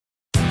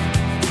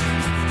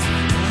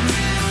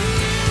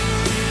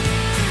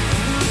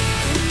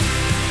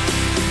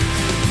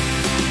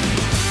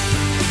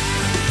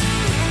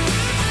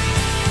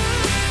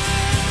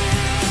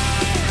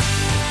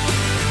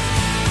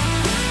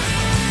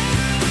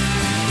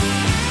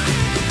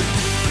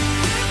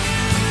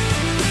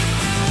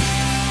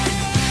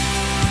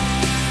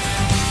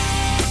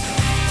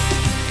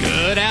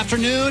Good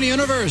afternoon,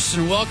 universe,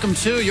 and welcome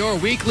to your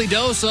weekly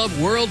dose of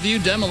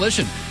Worldview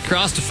Demolition.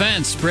 Cross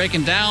Defense,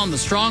 breaking down the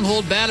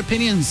stronghold bad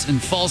opinions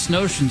and false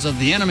notions of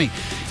the enemy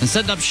and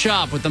setting up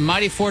shop with the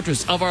mighty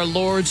fortress of our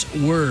Lord's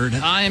Word.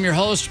 I am your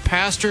host,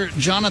 Pastor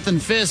Jonathan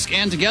Fisk,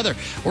 and together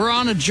we're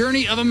on a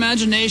journey of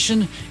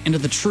imagination into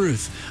the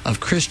truth of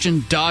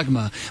Christian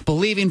dogma,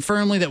 believing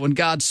firmly that when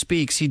God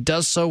speaks, he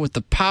does so with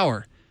the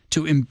power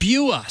to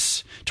imbue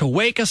us, to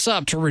wake us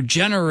up, to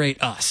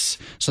regenerate us,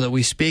 so that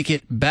we speak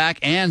it back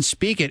and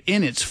speak it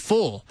in its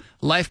full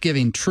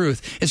life-giving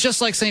truth. It's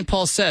just like St.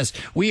 Paul says,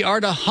 we are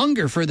to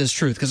hunger for this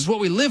truth because it's what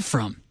we live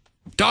from.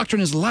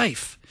 Doctrine is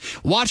life.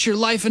 Watch your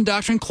life and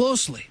doctrine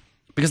closely,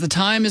 because the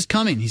time is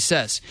coming, he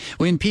says,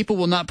 when people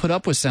will not put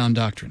up with sound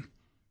doctrine.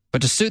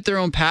 But to suit their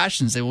own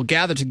passions, they will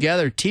gather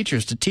together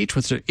teachers to teach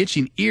what their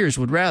itching ears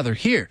would rather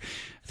hear.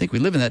 I think we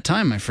live in that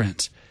time, my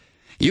friends.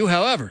 You,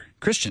 however,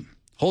 Christian,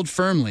 hold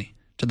firmly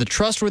to the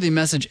trustworthy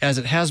message as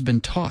it has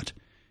been taught,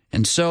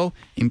 and so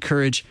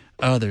encourage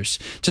others.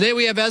 Today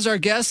we have as our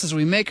guest, as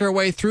we make our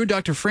way through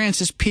Dr.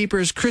 Francis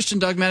Pieper's Christian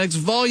Dogmatics,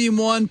 Volume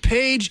 1,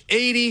 page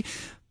 80,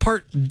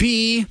 Part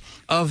B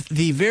of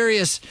the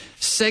various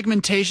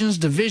segmentations,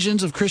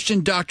 divisions of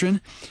Christian doctrine.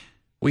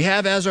 We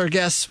have as our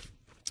guests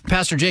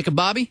Pastor Jacob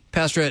Bobby,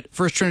 pastor at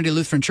First Trinity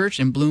Lutheran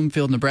Church in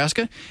Bloomfield,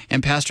 Nebraska,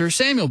 and Pastor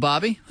Samuel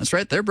Bobby. That's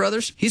right, they're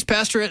brothers. He's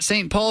pastor at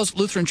St. Paul's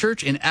Lutheran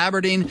Church in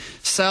Aberdeen,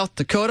 South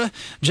Dakota.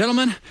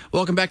 Gentlemen,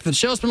 welcome back to the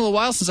show. It's been a little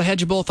while since I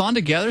had you both on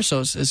together, so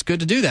it's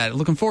good to do that.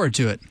 Looking forward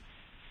to it.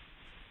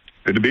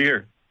 Good to be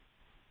here.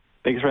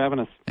 Thanks for having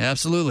us.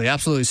 Absolutely,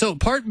 absolutely. So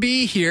Part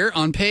B here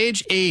on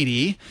page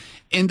 80.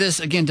 In this,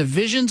 again,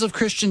 divisions of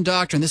Christian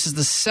doctrine, this is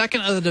the second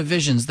of the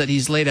divisions that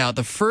he's laid out.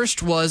 The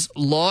first was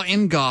law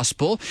and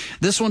gospel.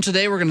 This one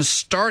today, we're going to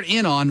start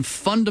in on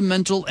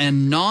fundamental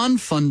and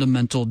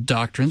non-fundamental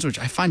doctrines, which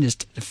I find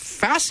just a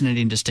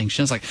fascinating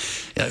distinction. It's like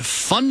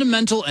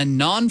fundamental and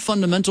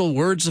non-fundamental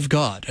words of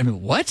God. I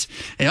mean, what?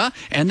 Yeah.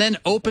 And then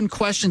open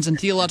questions and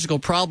theological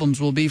problems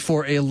will be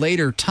for a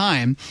later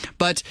time.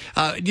 But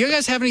do you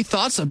guys have any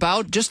thoughts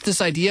about just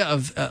this idea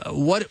of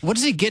what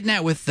is he getting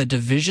at with the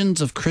divisions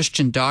of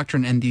Christian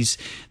doctrine and these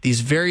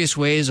various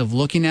ways of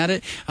looking at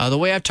it? The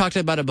way I've talked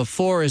about it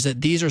before is that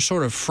these are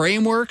sort of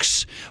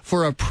frameworks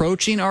for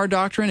approaching our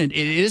doctrine. It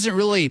isn't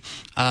really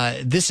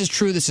this is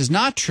true, this is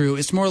not true.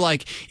 It's more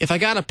like if I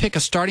got to pick a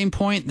starting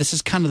point, this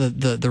is kind of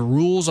the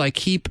rules I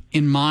keep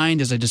in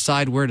mind as I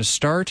decide where to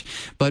start.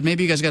 But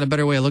maybe you guys got a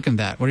better way of looking at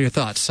that. What are your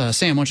thoughts?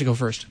 Sam, why don't you go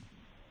first?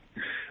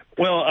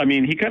 Well, I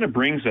mean, he kind of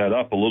brings that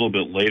up a little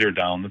bit later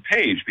down the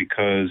page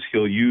because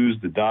he'll use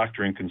the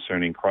doctrine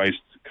concerning Christ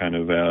kind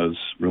of as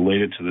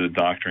related to the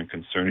doctrine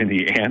concerning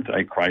the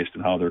Antichrist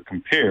and how they're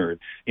compared.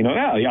 You know,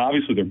 yeah,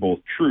 obviously they're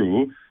both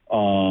true,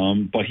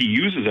 but he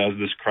uses as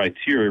this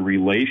criteria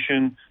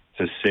relation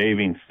to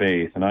saving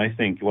faith. And I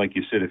think, like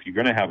you said, if you're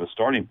going to have a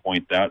starting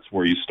point, that's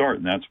where you start,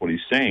 and that's what he's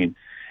saying.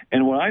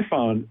 And what I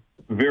found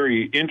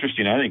very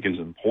interesting, I think is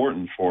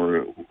important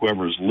for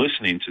whoever's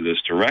listening to this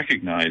to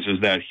recognize,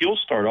 is that he'll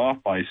start off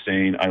by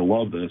saying, I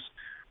love this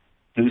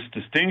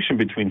distinction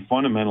between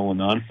fundamental and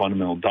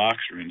non-fundamental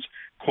doctrines,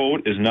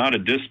 quote, is not a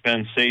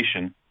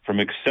dispensation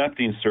from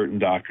accepting certain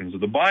doctrines of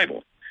the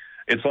Bible.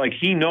 It's like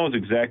he knows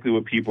exactly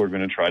what people are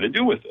going to try to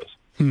do with this.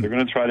 They're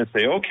going to try to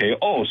say, okay,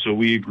 so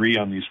we agree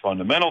on these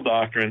fundamental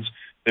doctrines,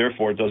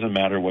 therefore it doesn't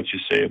matter what you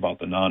say about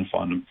the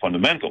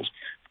non-fundamentals.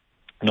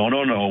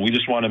 No. We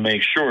just want to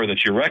make sure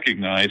that you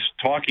recognize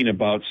talking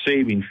about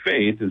saving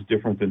faith is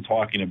different than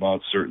talking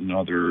about certain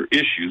other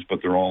issues,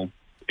 but they're all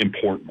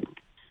important.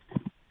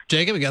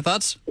 Jacob, you got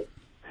thoughts?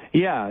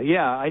 Yeah.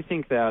 I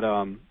think that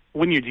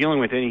when you're dealing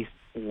with any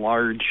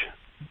large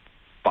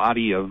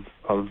body of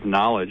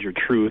knowledge or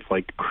truth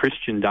like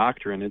Christian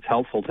doctrine, it's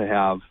helpful to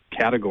have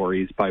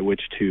categories by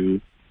which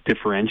to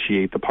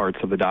differentiate the parts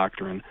of the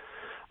doctrine,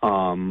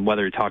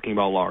 whether you're talking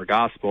about law or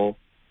gospel,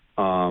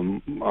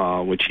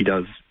 which he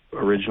does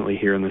originally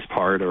here in this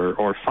part,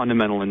 or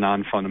fundamental and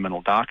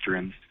non-fundamental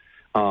doctrines.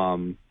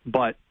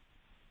 But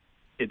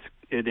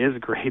it is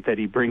great that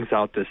he brings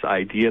out this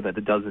idea that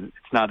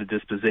it's not a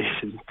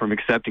disposition from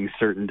accepting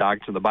certain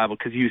doctrines of the Bible,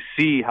 because you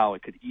see how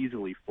it could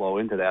easily flow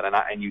into that,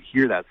 and you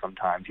hear that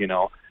sometimes,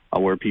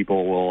 where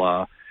people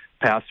will,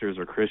 pastors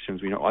or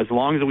Christians, as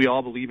long as we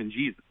all believe in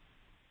Jesus,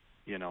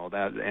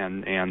 that,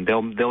 and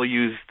they'll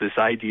use this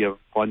idea of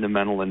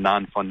fundamental and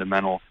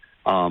non-fundamental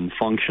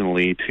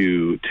functionally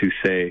to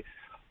say,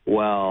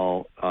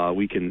 well,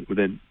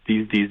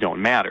 these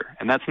don't matter,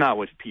 and that's not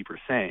what Pieper's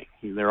saying.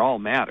 They're all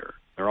matter.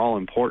 They're all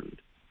important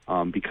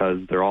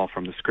because they're all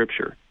from the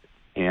Scripture,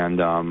 and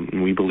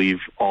we believe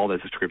all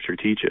that the Scripture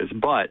teaches.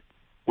 But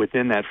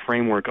within that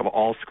framework of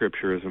all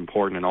Scripture is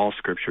important and all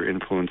Scripture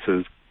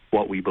influences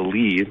what we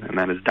believe, and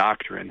that is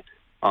doctrine,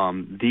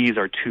 these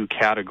are two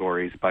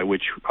categories by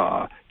which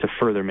to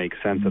further make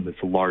sense of this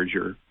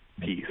larger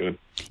piece. Good.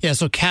 Yeah,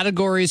 so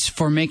categories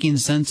for making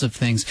sense of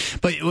things.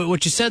 But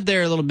what you said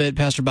there a little bit,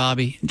 Pastor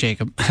Bobby,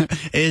 Jacob,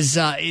 is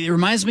it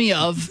reminds me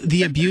of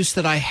the abuse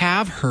that I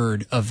have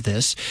heard of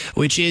this,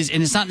 which is,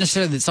 and it's not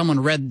necessarily that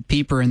someone read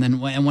Pieper and then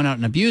went out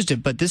and abused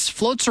it, but this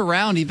floats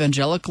around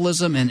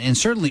evangelicalism and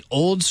certainly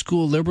old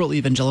school liberal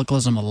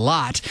evangelicalism a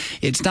lot.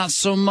 It's not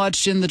so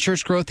much in the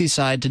church growthy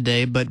side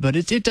today, but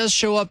it does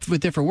show up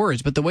with different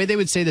words. But the way they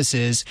would say this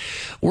is,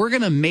 we're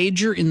going to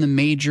major in the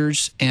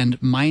majors and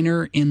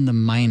minor in the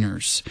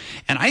minors.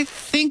 And I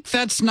think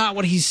that's not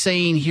what he's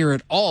saying here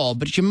at all,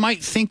 but you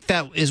might think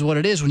that is what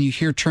it is when you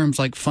hear terms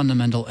like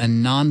fundamental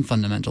and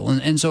non-fundamental.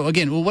 And so,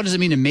 again, well, what does it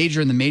mean to major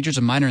in the majors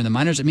and minor in the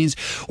minors? It means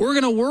we're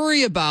going to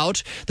worry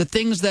about the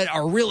things that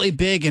are really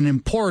big and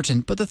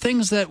important, but the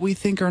things that we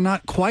think are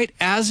not quite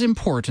as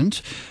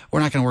important,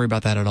 we're not going to worry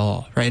about that at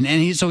all, right?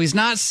 So he's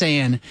not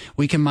saying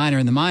we can minor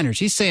in the minors.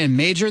 He's saying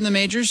major in the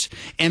majors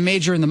and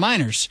major in the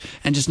minors,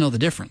 and just know the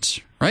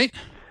difference, right?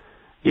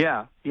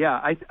 Yeah.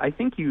 I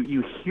think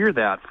you hear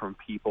that from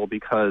people,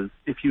 because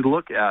if you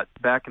look at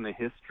back in the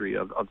history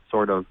of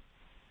sort of,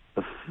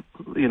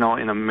 in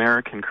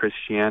American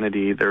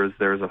Christianity, there's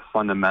a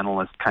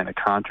fundamentalist kind of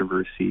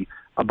controversy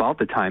about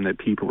the time that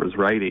Pieper was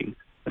writing,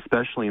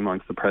 especially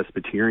amongst the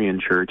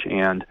Presbyterian Church,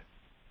 and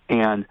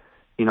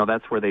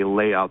that's where they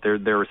lay out, they're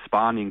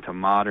responding to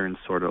modern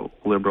sort of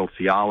liberal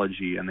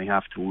theology, and they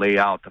have to lay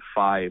out the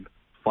 5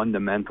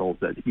 fundamentals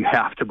that you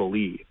have to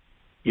believe,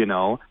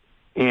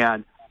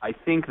 and I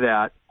think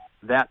that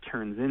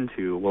turns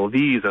into, well,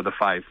 these are the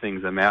 5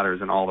 things that matters,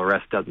 and all the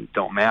rest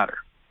don't matter.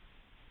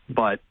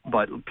 But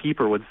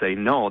Pieper would say,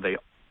 no, they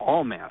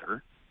all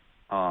matter.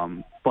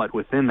 But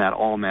within that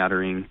all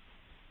mattering,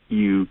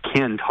 you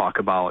can talk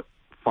about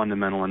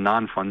fundamental and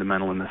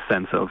non-fundamental in the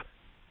sense of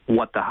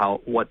what the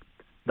house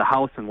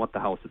and what the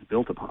house is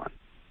built upon.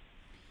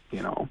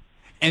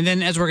 And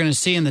then, as we're going to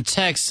see in the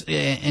text,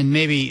 and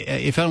maybe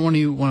if I don't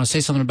want to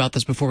say something about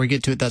this before we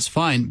get to it, that's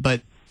fine.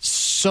 But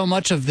so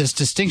much of this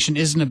distinction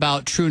isn't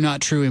about true,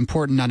 not true,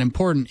 important, not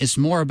important. It's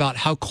more about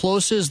how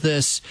close is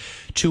this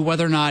to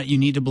whether or not you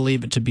need to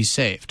believe it to be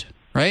saved,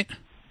 right?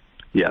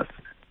 Yes.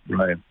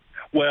 Right.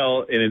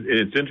 Well, and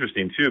it's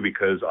interesting, too,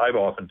 because I've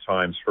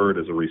oftentimes heard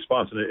as a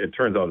response, and it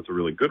turns out it's a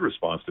really good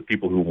response to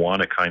people who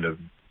want to kind of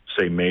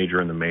say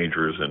major in the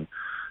majors and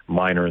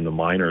minor in the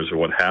minors or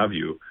what have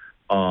you.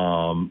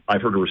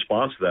 I've heard a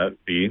response to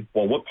that be,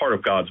 well, what part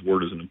of God's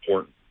Word isn't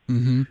important?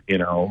 Mm-hmm.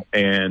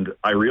 And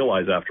I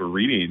realize after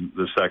reading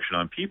the section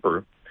on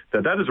Pieper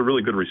that is a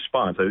really good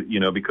response,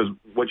 because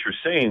what you're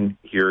saying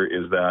here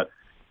is that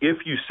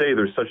if you say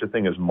there's such a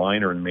thing as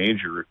minor and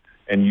major,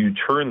 and you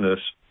turn this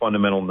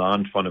fundamental,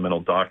 non-fundamental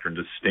doctrine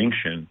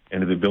distinction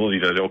into the ability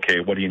to, okay,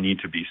 what do you need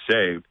to be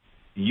saved,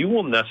 you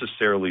will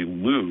necessarily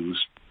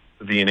lose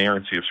the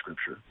inerrancy of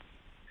Scripture.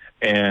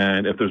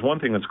 And if there's one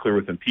thing that's clear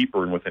within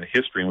Pieper and within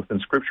history and within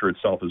Scripture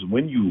itself is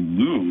when you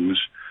lose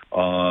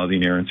the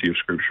inerrancy of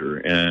Scripture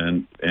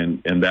and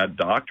that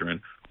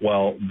doctrine,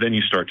 well, then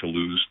you start to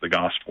lose the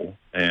gospel,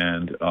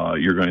 and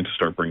you're going to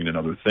start bringing in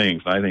other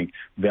things. And I think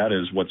that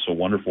is what's so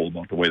wonderful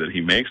about the way that he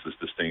makes this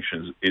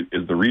distinction.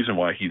 Is the reason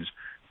why he's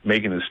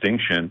making the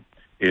distinction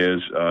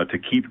is to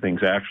keep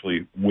things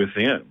actually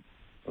within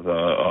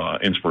the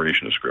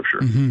inspiration of Scripture.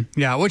 Mm-hmm.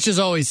 Yeah, which is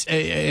always,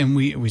 and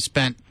we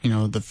spent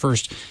the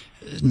first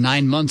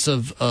 9 months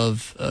of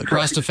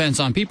cross defense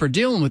on Pieper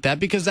dealing with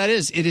that, because it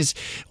is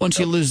once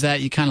you lose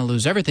that, you kind of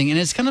lose everything, and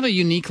it's kind of a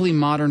uniquely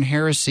modern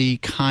heresy.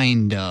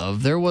 Kind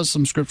of, there was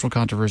some scriptural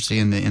controversy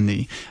in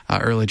the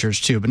early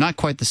church too, but not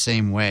quite the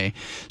same way.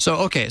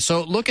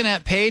 So looking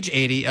at page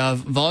 80 of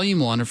volume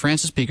 1 of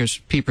Francis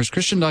Pieper's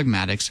Christian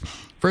Dogmatics,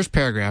 first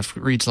paragraph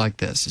reads like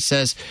this. It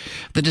says,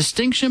 the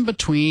distinction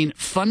between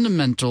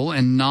fundamental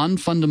and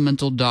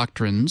non-fundamental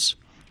doctrines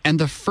and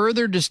the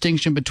further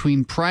distinction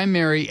between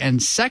primary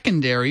and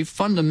secondary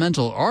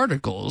fundamental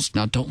articles,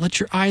 now don't let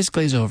your eyes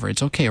glaze over,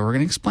 it's okay, we're going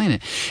to explain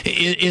it,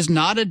 is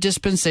not a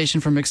dispensation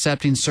from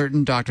accepting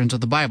certain doctrines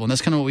of the Bible. And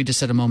that's kind of what we just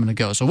said a moment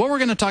ago. So what we're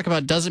going to talk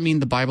about doesn't mean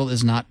the Bible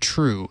is not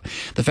true.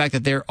 The fact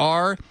that there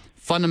are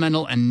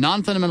fundamental and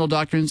non-fundamental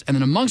doctrines, and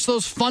then amongst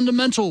those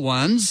fundamental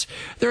ones,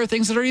 there are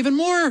things that are even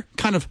more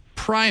kind of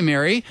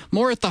primary,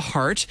 more at the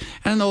heart,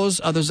 and those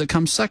others that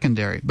come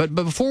secondary. But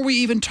before we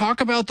even talk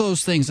about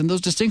those things and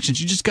those distinctions,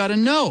 you just got to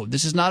know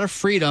this is not a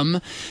freedom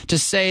to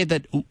say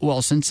that,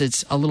 well, since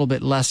it's a little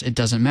bit less, it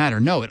doesn't matter.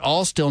 No, it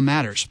all still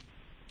matters.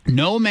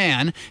 No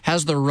man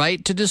has the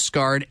right to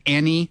discard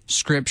any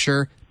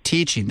Scripture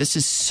teaching. This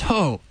is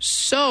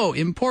so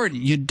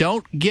important. You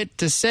don't get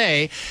to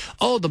say,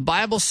 oh, the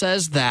Bible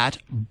says that,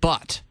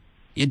 but.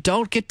 You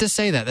don't get to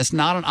say that. That's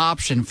not an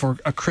option for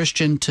a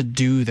Christian to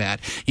do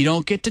that. You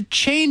don't get to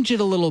change it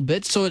a little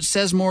bit so it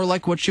says more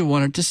like what you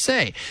want it to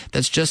say.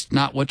 That's just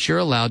not what you're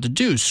allowed to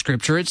do.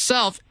 Scripture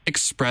itself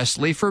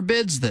expressly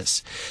forbids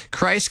this.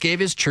 Christ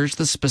gave his church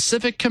the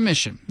specific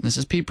commission. This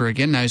is Pieper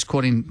again. Now he's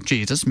quoting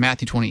Jesus,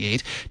 Matthew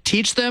 28.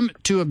 Teach them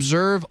to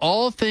observe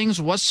all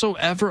things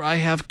whatsoever I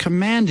have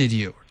commanded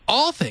you.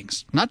 All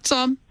things, not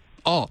some,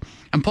 all.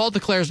 And Paul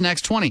declares in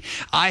Acts 20,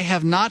 I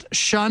have not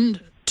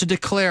shunned to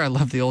declare, I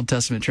love the Old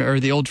Testament, or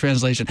the Old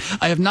translation,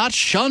 I have not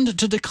shunned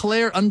to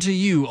declare unto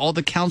you all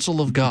the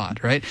counsel of God,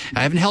 right?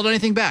 I haven't held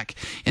anything back.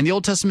 In the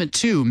Old Testament,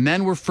 too,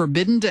 men were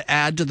forbidden to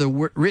add to the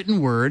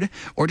written word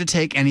or to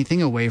take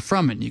anything away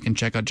from it. You can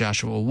check out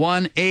Joshua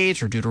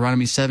 1:8 or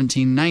Deuteronomy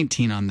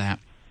 17:19 on that.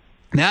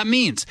 That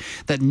means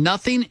that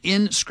nothing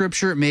in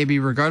Scripture may be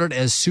regarded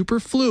as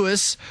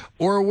superfluous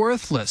or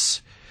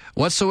worthless.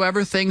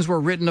 Whatsoever things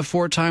were written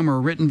aforetime were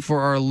written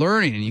for our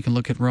learning. And you can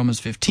look at Romans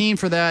 15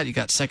 for that. You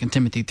got 2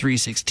 Timothy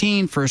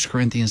 3:16, 1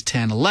 Corinthians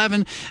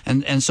 10:11,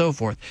 and so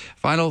forth.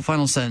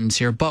 Final sentence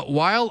here. But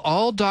while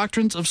all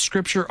doctrines of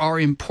Scripture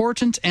are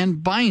important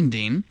and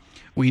binding,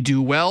 we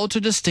do well to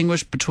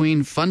distinguish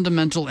between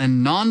fundamental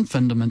and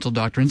non-fundamental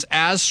doctrines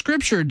as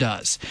Scripture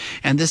does.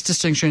 And this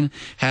distinction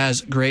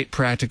has great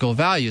practical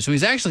value. So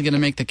he's actually going to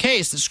make the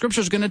case that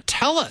Scripture is going to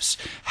tell us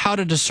how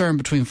to discern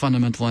between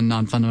fundamental and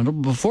non-fundamental.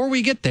 Before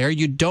we get there,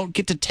 you don't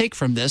get to take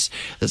from this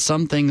that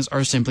some things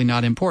are simply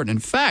not important. In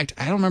fact,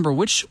 I don't remember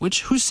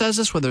who says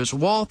this, whether it's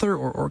Walther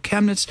or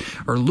Chemnitz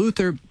or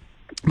Luther,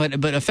 but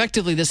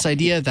effectively this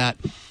idea that,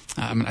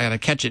 I got to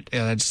catch it,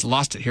 I just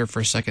lost it here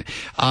for a second.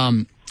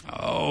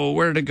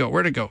 Where did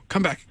it go?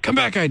 Come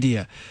back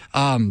idea.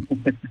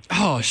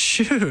 Oh,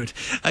 shoot.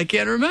 I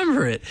can't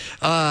remember it.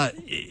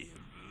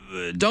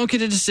 Don't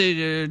get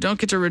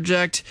to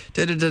reject.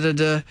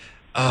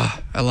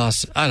 I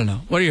lost it. I don't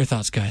know. What are your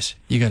thoughts, guys?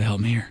 You got to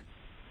help me here.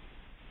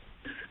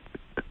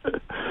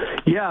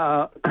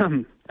 Yeah.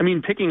 I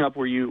mean, picking up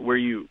where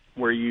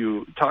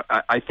you talk,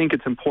 I think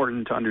it's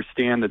important to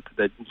understand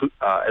that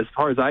as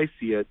far as I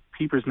see it,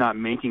 Pieper's not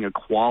making a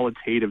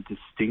qualitative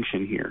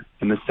distinction here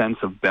in the sense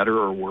of better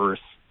or worse,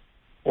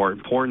 or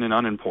important and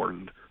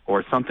unimportant,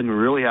 or something we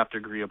really have to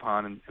agree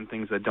upon and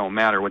things that don't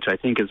matter, which I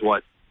think is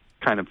what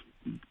kind of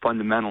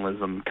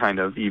fundamentalism kind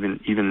of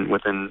even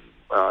within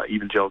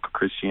evangelical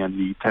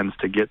Christianity tends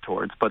to get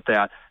towards. But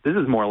that this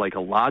is more like a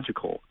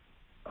logical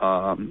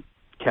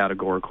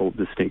categorical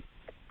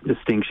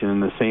distinction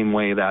in the same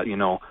way that,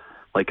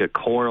 like a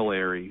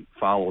corollary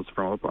follows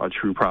from a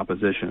true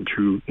proposition, a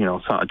true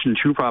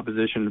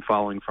proposition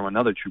following from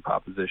another true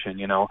proposition,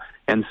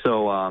 and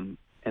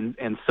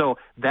so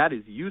that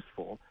is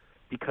useful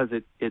because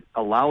it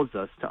allows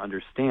us to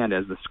understand,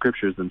 as the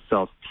Scriptures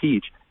themselves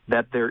teach,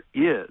 that there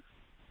is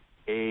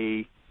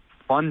a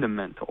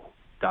fundamental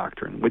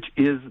doctrine, which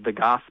is the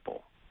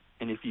gospel,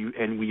 and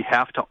we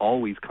have to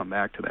always come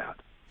back to that,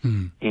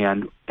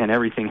 and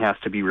everything has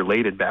to be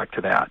related back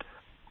to that.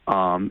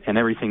 And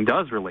everything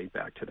does relate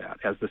back to that,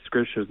 as the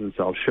Scriptures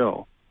themselves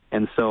show.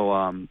 And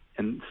so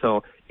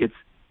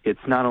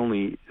it's not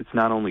only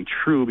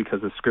true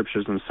because the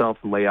Scriptures themselves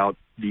lay out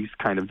these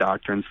kind of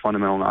doctrines,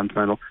 fundamental and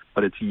non-fundamental,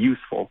 but it's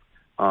useful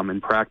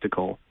and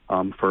practical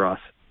for us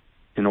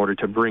in order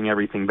to bring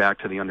everything back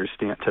to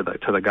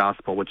the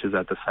gospel, which is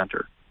at the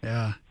center.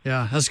 Yeah,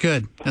 that's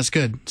good.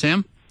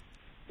 Sam?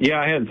 Yeah,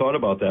 I hadn't thought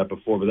about that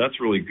before, but that's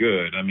really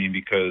good. I mean,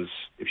 because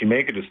if you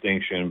make a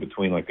distinction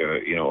between like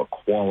a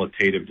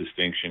qualitative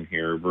distinction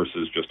here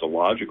versus just a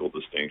logical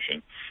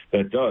distinction,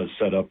 that does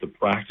set up the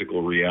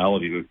practical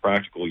reality, the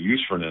practical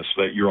usefulness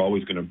that you're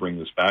always going to bring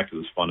this back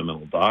to this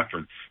fundamental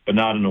doctrine, but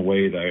not in a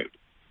way that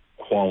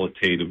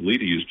qualitatively,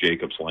 to use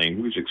Jacob's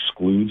language,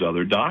 excludes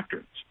other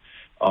doctrines.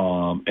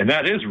 And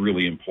that is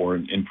really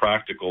important in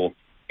practical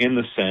in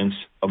the sense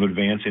of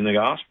advancing the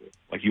gospel.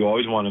 Like you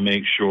always want to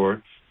make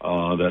sure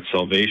that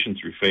salvation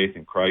through faith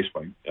in Christ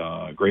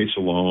by grace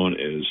alone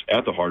is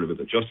at the heart of it.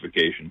 That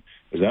justification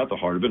is at the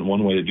heart of it. And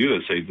one way to do that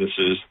is say this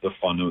is the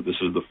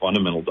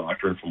fundamental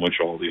doctrine from which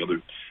all the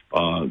other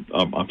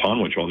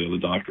upon which all the other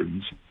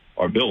doctrines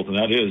are built. And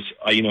that is,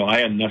 I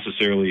hadn't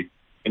necessarily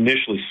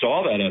initially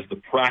saw that as the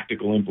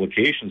practical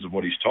implications of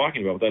what he's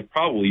talking about. That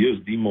probably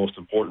is the most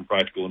important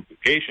practical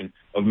implication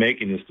of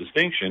making this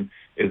distinction,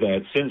 is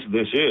that since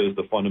this is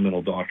the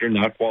fundamental doctrine,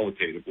 not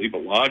qualitatively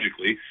but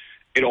logically,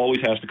 it always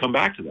has to come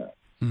back to that.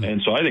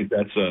 And so I think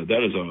that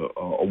is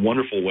a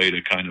wonderful way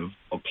to kind of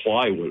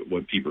apply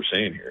what people are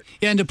saying here.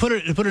 Yeah, and to put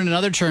it in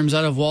other terms,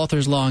 out of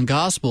Walther's Law and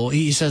Gospel,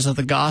 he says that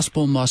the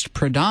gospel must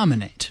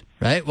predominate,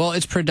 right? Well,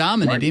 it's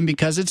predominating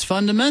because it's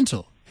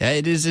fundamental. Yeah,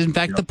 it is, in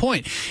fact, the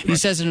point. He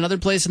says in another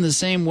place in the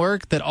same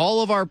work that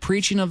all of our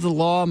preaching of the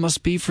law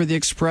must be for the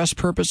express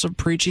purpose of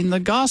preaching the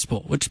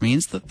gospel, which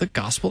means that the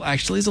gospel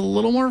actually is a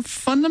little more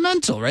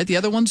fundamental, right? The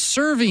other one's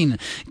serving,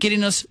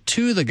 getting us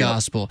to the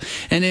gospel.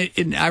 And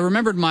I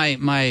remembered my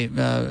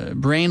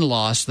brain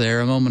loss there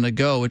a moment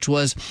ago, which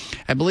was,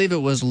 I believe it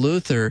was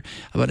Luther,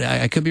 but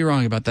I could be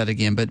wrong about that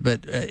again,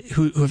 but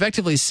who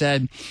effectively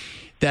said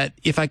that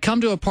if I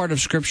come to a part of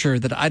Scripture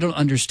that I don't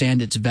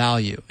understand its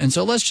value, and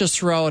so let's just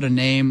throw out a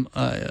name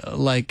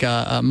like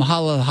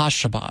Mahala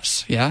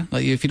Hashabas, yeah?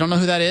 Like if you don't know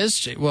who that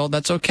is, well,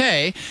 that's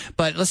okay,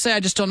 but let's say I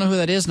just don't know who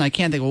that is and I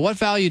can't think, well, what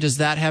value does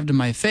that have to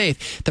my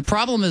faith? The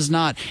problem is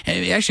not,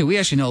 actually, we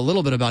actually know a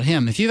little bit about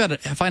him. If you've had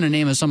to find a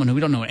name of someone who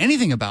we don't know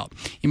anything about,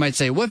 you might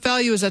say, what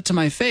value is that to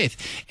my faith?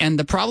 And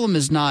the problem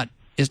is not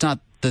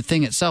the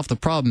thing itself. The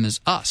problem is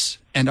us.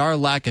 and our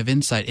lack of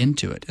insight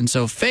into it. And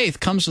so faith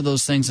comes to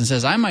those things and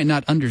says, I might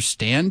not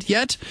understand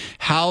yet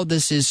how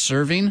this is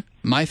serving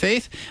my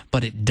faith,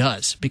 but it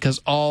does,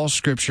 because all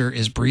Scripture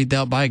is breathed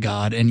out by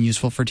God and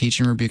useful for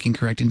teaching, rebuking,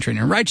 correcting,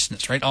 training in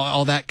righteousness, right?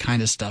 All that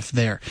kind of stuff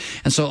there.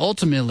 And so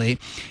ultimately,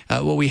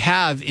 what we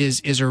have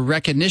is a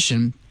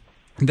recognition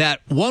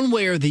that one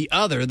way or the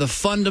other, the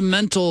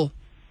fundamental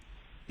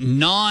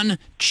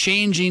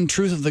non-changing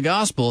truth of the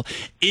gospel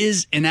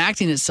is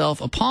enacting itself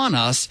upon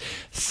us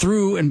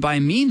through and by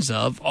means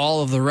of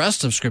all of the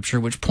rest of Scripture,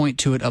 which point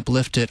to it,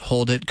 uplift it,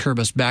 hold it, curb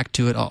us back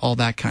to it, all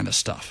that kind of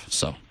stuff.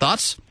 So,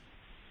 thoughts?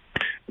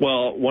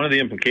 Well, one of the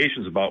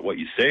implications about what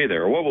you say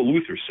there, or what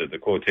Luther said, the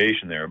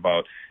quotation there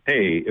about,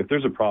 hey, if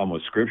there's a problem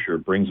with Scripture,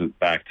 it brings it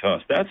back to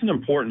us. That's an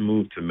important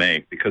move to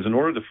make, because in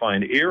order to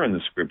find error in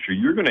the Scripture,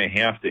 you're going to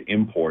have to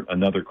import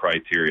another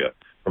criteria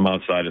from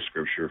outside of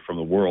Scripture, from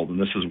the world. And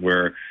this is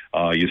where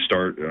you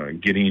start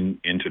getting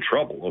into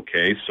trouble,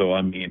 okay? So,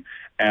 I mean,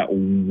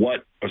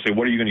 what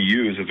are you going to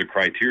use as a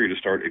criteria to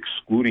start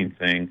excluding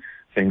things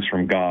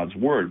from God's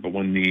Word? But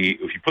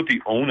if you put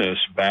the onus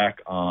back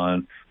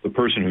on the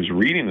person who's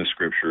reading the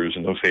Scriptures,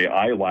 and they'll say,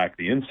 I lack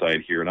the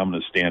insight here, and I'm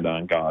going to stand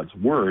on God's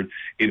Word,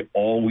 it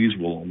always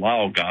will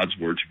allow God's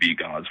Word to be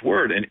God's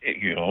Word. And,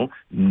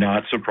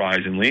 not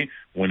surprisingly,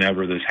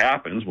 whenever this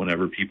happens,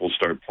 whenever people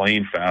start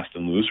playing fast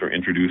and loose or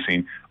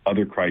introducing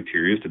other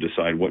criteria to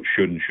decide what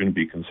should and shouldn't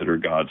be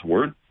considered God's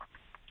Word,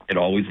 it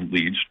always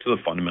leads to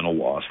the fundamental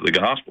loss of the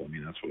gospel. I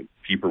mean, that's what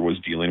Pieper was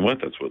dealing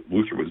with. That's what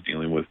Luther was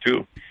dealing with,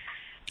 too.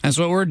 That's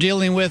what we're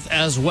dealing with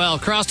as well.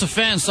 Cross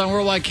Defense on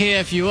Worldwide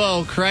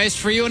KFUO. Christ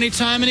for you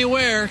anytime,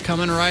 anywhere.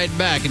 Coming right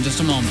back in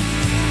just a moment.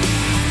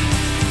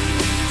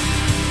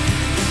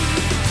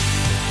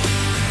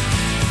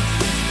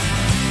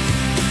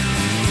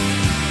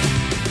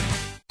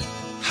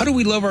 How do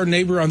we love our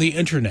neighbor on the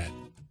internet?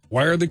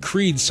 Why are the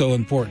creeds so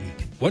important?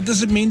 What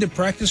does it mean to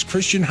practice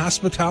Christian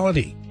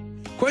hospitality?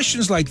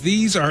 Questions like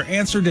these are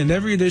answered in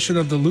every edition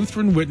of the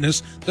Lutheran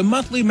Witness, the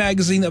monthly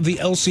magazine of the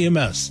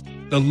LCMS.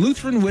 The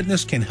Lutheran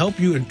Witness can help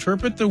you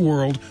interpret the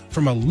world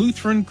from a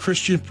Lutheran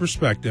Christian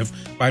perspective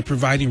by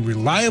providing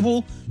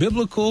reliable,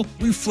 biblical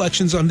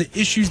reflections on the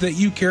issues that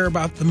you care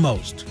about the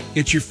most.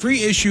 Get your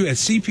free issue at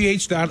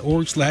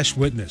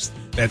cph.org/witness.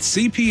 That's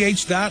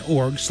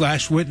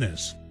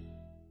cph.org/witness.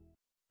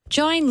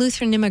 Join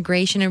Lutheran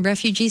Immigration and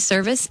Refugee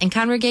Service and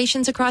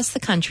congregations across the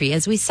country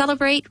as we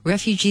celebrate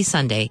Refugee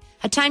Sunday,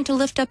 a time to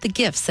lift up the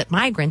gifts that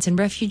migrants and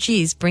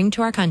refugees bring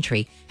to our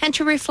country and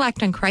to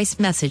reflect on Christ's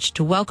message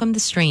to welcome the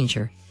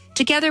stranger.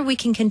 Together we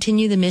can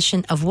continue the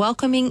mission of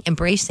welcoming,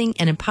 embracing,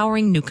 and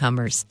empowering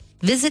newcomers.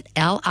 Visit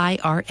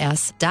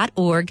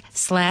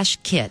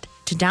lirs.org/kit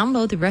to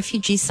download the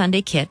Refugee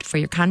Sunday Kit for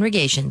your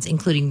congregations,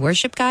 including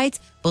worship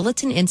guides,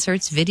 bulletin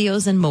inserts,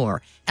 videos, and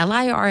more.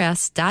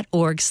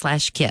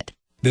 lirs.org/kit.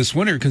 This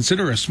winter,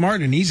 consider a smart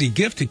and easy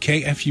gift to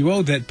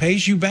KFUO that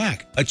pays you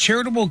back. A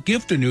charitable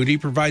gift annuity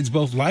provides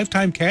both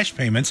lifetime cash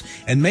payments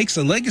and makes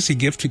a legacy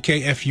gift to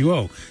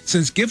KFUO.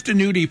 Since gift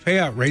annuity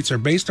payout rates are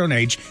based on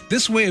age,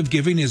 this way of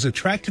giving is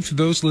attractive to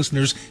those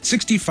listeners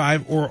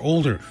 65 or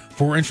older.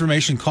 For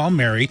information, call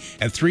Mary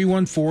at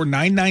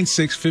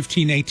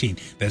 314-996-1518.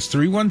 That's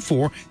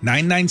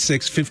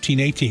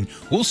 314-996-1518.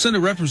 We'll send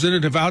a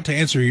representative out to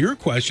answer your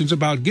questions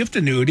about gift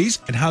annuities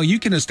and how you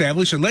can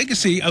establish a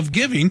legacy of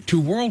giving to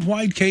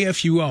Worldwide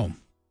KFUO.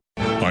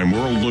 I'm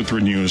World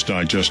Lutheran News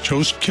Digest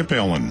host Kip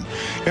Allen.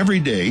 Every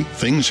day,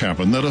 things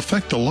happen that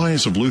affect the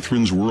lives of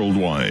Lutherans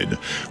worldwide.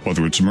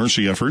 Whether it's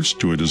mercy efforts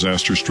to a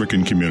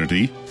disaster-stricken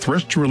community,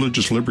 threats to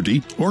religious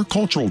liberty, or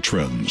cultural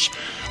trends,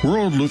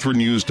 World Lutheran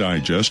News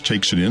Digest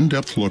takes an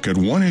in-depth look at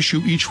one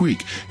issue each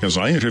week as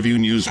I interview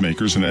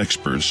newsmakers and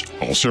experts,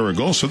 while Sarah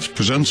Golseth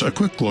presents a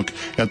quick look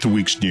at the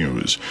week's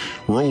news.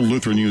 World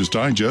Lutheran News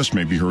Digest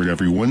may be heard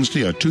every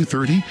Wednesday at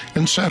 2:30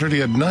 and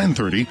Saturday at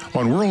 9:30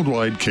 on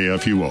Worldwide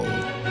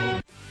KFUO.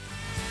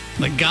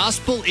 The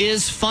gospel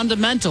is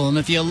fundamental, and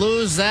if you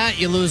lose that,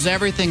 you lose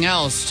everything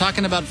else.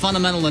 Talking about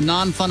fundamental and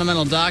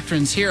non-fundamental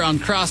doctrines here on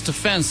Cross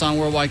Defense on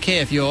Worldwide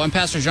KFUO. I'm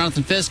Pastor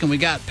Jonathan Fisk, and we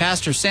got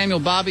Pastor Samuel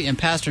Bobby and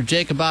Pastor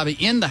Jacob Bobby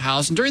in the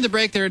house. And during the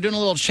break, they were doing a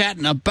little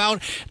chatting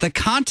about the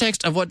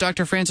context of what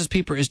Dr. Francis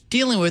Pieper is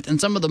dealing with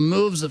and some of the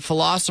moves that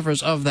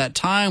philosophers of that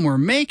time were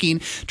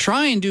making,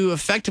 trying to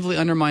effectively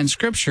undermine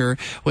Scripture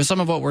with some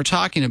of what we're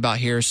talking about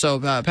here. So,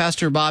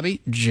 Pastor Bobby,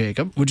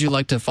 Jacob, would you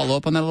like to follow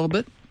up on that a little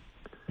bit?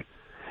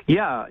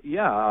 Yeah.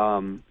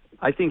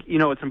 I think,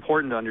 it's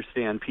important to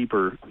understand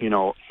Pieper,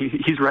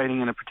 he's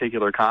writing in a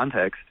particular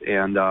context.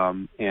 And I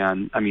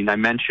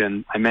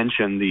mentioned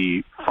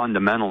the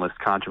fundamentalist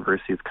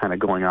controversy that's kind of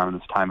going on in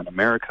this time in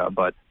America.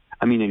 But,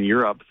 in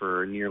Europe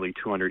for nearly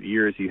 200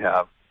 years, you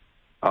have,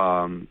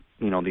 the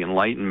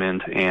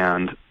Enlightenment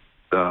and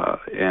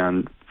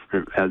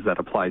as that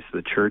applies to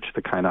the church,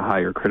 the kind of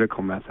higher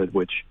critical method,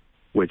 which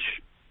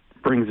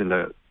brings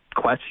into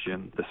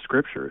question the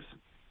Scriptures.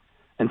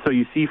 And so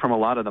you see from a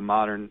lot of the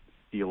modern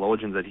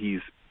theologians that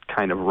he's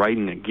kind of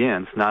writing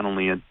against not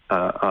only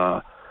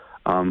a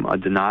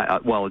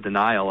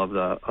denial of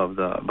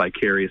the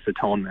vicarious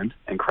atonement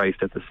and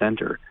Christ at the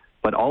center,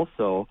 but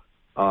also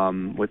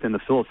within the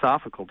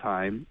philosophical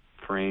time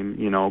frame,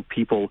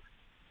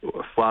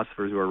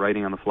 philosophers who are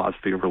writing on the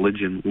philosophy of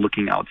religion,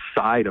 looking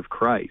outside of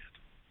Christ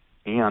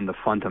and the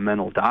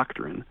fundamental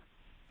doctrine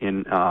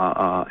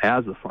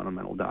as the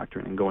fundamental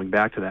doctrine, and going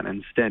back to that,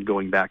 and instead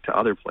going back to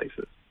other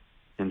places,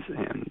 and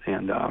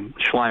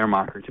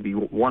Schleiermacher to be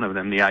one of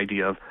them. The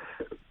idea of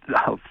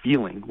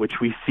feeling, which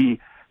we see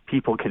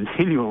people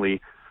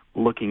continually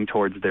looking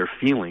towards their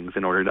feelings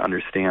in order to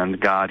understand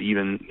God.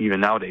 Even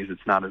nowadays,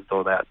 it's not as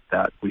though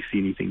that we see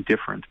anything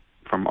different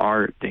from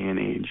our day and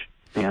age.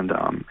 And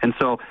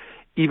so,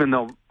 even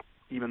though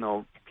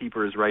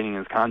Pieper is writing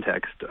his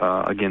context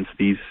against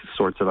these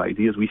sorts of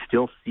ideas, we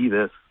still see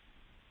this,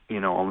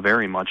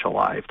 very much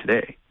alive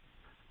today.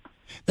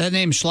 That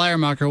name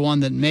Schleiermacher,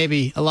 one that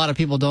maybe a lot of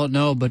people don't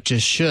know, but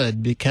just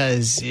should,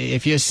 because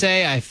if you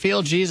say, I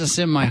feel Jesus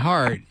in my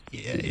heart,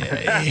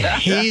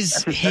 he's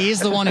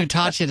the one who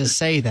taught you to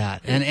say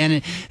that.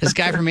 And this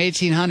guy from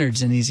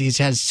 1800s, and he's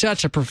had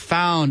such a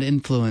profound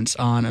influence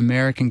on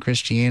American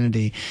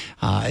Christianity.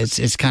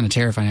 It's kind of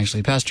terrifying,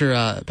 actually.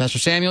 Pastor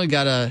Samuel,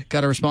 got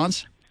a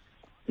response?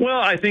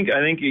 Well, I think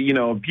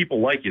people,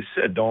 like you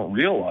said, don't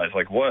realize,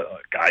 like, what a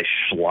guy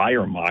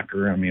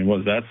Schleiermacher. I mean, what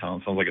does that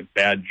sound? Sounds like a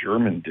bad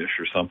German dish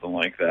or something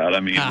like that.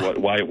 I mean,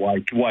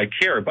 why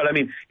care? But I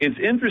mean, it's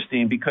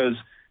interesting because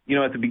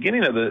at the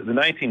beginning of the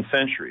 19th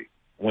century,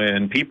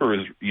 when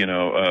Pieper's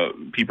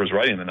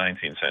writing in the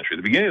 19th century,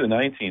 the beginning of the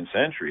 19th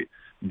century,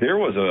 there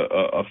was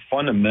a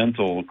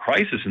fundamental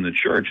crisis in the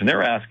church, and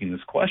they're asking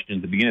this question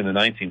at the beginning of the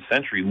 19th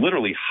century.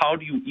 Literally, how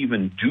do you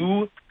even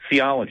do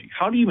theology?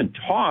 How do you even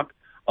talk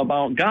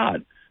about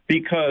God?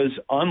 Because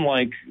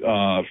unlike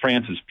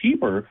Francis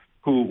Pieper,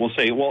 who will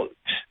say, well,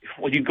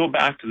 you go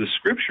back to the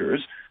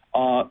scriptures,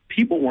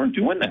 people weren't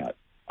doing that.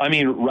 I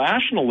mean,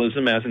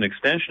 rationalism as an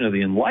extension of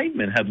the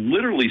Enlightenment had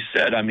literally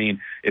said, I mean,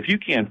 if you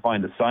can't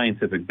find a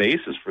scientific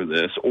basis for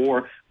this,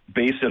 or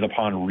base it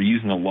upon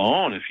reason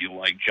alone, if you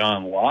like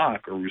John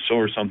Locke or Rousseau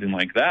or something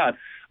like that,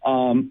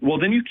 well,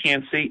 then you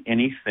can't say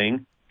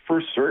anything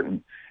for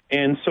certain.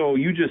 And so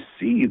you just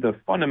see the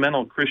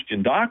fundamental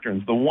Christian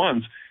doctrines, the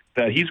ones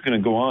that Pieper's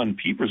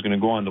going to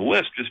go on the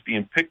list, just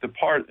being picked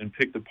apart and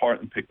picked apart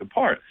and picked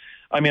apart.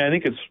 I mean, I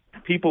think it's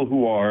people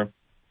who are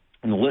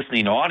in the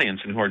listening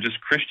audience and who are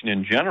just Christian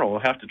in general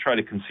have to try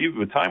to conceive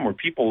of a time where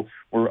people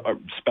were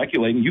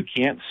speculating you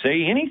can't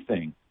say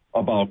anything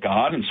about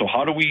God, and so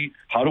how do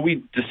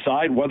we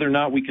decide whether or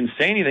not we can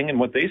say anything? And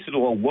what they said,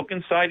 well, look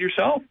inside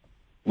yourself.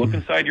 Look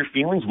inside your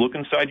feelings, look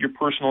inside your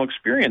personal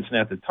experience. And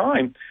at the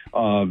time,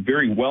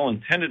 very well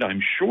intended,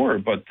 I'm sure,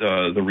 but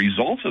the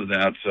results of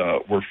that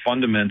were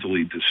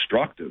fundamentally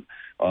destructive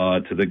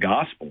to the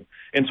gospel.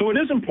 And so it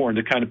is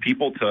important to kind of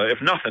people to,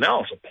 if nothing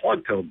else, a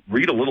plug to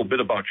read a little bit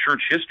about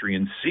church history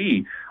and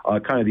see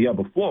kind of the ebb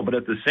and flow. But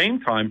at the same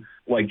time,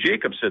 like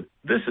Jacob said,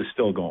 this is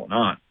still going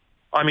on.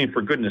 I mean,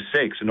 for goodness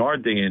sakes, in our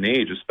day and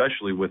age,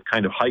 especially with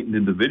kind of heightened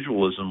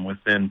individualism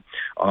within,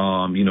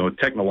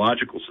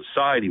 technological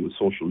society with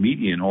social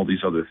media and all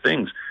these other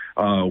things,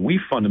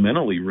 we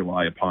fundamentally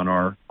rely upon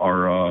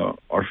our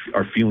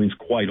feelings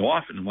quite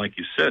often. And like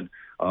you said,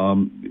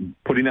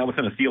 putting that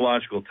within a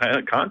theological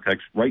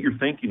context, write your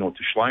thinking note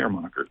to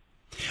Schleiermacher.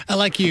 I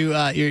like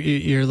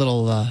your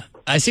little.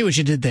 I see what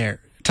you did there.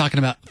 Talking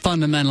about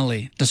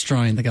fundamentally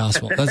destroying the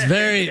gospel. That's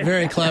very,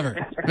 very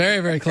clever.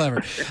 Very, very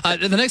clever.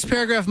 The next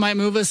paragraph might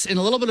move us in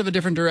a little bit of a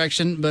different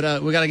direction,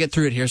 but we got to get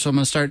through it here. So I'm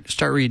going to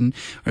start reading.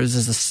 This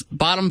is the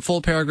bottom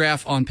full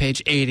paragraph on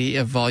page 80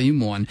 of volume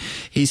 1.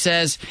 He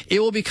says, "It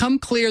will become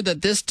clear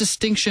that this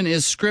distinction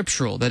is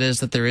scriptural. That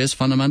is, that there is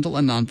fundamental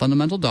and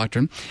non-fundamental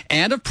doctrine,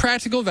 and of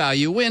practical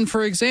value when,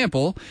 for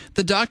example,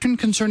 the doctrine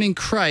concerning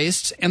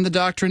Christ and the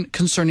doctrine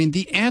concerning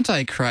the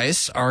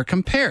Antichrist are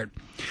compared.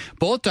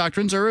 Both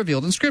doctrines are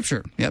revealed in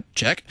Scripture." Yep,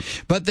 check.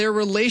 "But their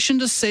relation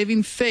to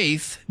saving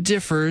faith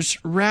differs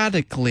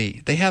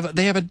radically. They have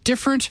a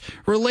different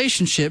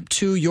relationship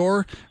to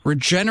your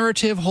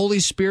regenerative, Holy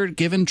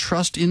Spirit-given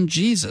trust in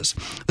Jesus.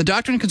 The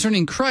doctrine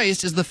concerning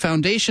Christ is the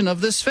foundation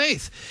of this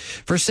faith.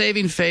 For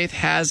saving faith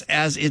has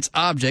as its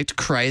object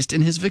Christ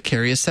and his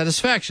vicarious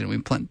satisfaction."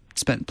 We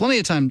spent plenty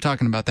of time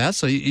talking about that,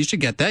 so you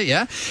should get that,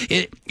 yeah?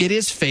 It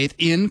is faith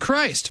in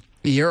Christ.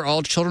 "Ye are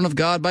all children of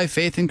God by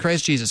faith in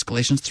Christ Jesus,"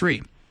 Galatians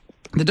 3.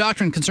 "The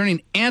doctrine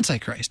concerning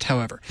Antichrist,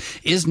 however,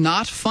 is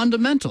not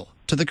fundamental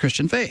to the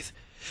Christian faith.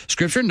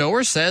 Scripture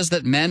nowhere says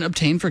that men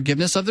obtain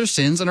forgiveness of their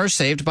sins and are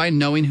saved by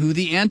knowing who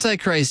the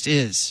Antichrist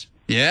is."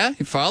 Yeah,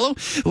 you follow?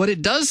 What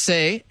it does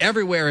say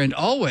everywhere and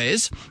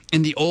always,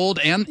 in the Old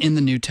and in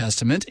the New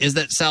Testament, is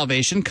that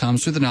salvation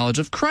comes through the knowledge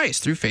of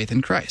Christ, through faith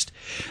in Christ.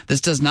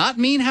 This does not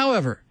mean,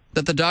 however,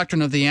 that the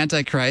doctrine of the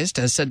Antichrist,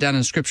 as set down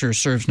in Scripture,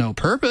 serves no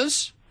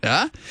purpose.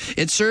 Yeah?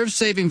 It serves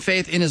saving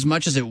faith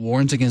inasmuch as it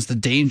warns against the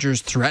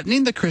dangers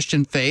threatening the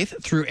Christian faith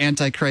through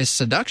Antichrist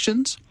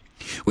seductions.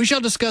 We shall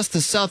discuss the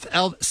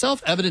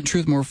self-evident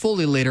truth more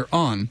fully later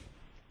on.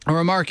 A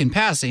remark in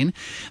passing,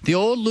 the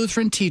old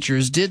Lutheran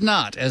teachers did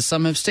not, as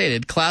some have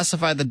stated,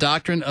 classify the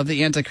doctrine of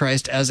the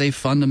Antichrist as a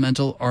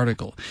fundamental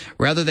article.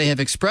 Rather, they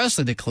have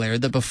expressly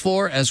declared that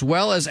before as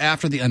well as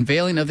after the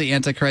unveiling of the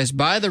Antichrist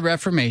by the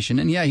Reformation,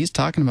 and yeah, he's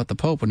talking about the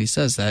Pope when he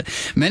says that,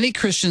 many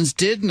Christians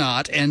did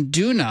not and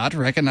do not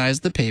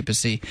recognize the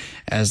papacy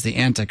as the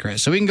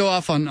Antichrist. So we can go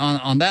off on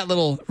that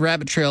little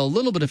rabbit trail a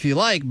little bit if you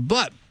like,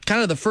 but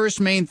kind of the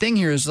first main thing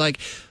here is like,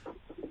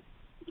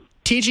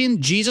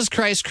 teaching Jesus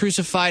Christ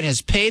crucified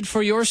has paid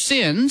for your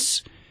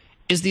sins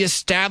is the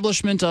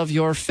establishment of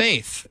your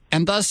faith.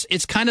 And thus,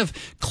 it's kind of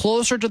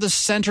closer to the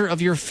center of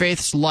your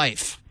faith's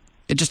life.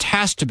 It just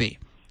has to be,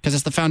 because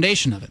it's the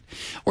foundation of it.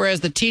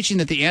 Whereas the teaching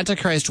that the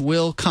Antichrist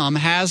will come,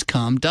 has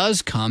come,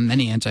 does come,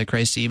 many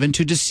Antichrists even,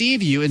 to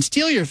deceive you and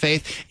steal your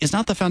faith is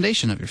not the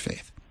foundation of your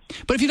faith.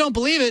 But if you don't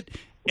believe it,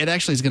 it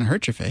actually is going to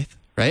hurt your faith.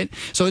 Right?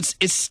 So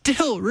it's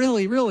still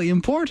really, really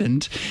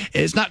important.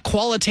 It's not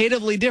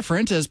qualitatively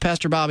different, as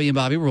Pastor Bobby and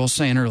Bobby were all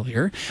saying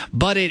earlier,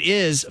 but it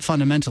is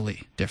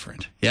fundamentally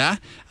different. Yeah?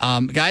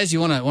 Guys, you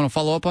want to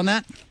follow up on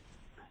that?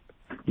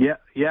 Yeah.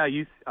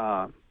 You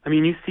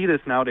see this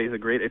nowadays.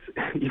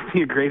 You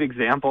see a great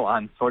example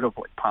on sort of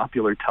like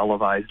popular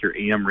televised or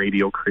AM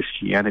radio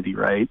Christianity,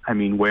 right? I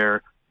mean,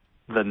 where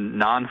the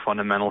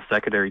non-fundamental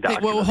secondary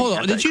doctrine. Hey, well, hold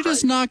on. Did you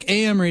just knock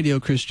AM radio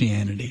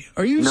Christianity?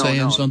 Are you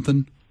saying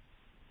something?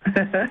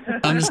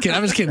 I'm just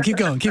kidding. Keep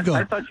going.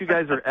 I thought you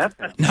guys were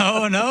epic.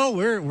 No,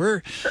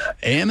 we're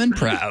am and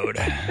proud.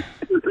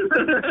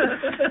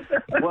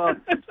 Well,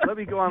 let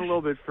me go on a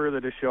little bit further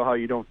to show how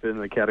you don't fit in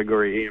the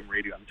category AM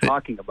radio I'm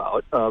talking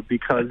about,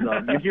 because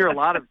you hear a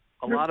lot of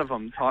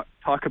them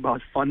talk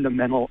about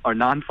fundamental or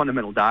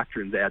non-fundamental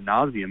doctrines ad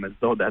nauseum as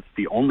though that's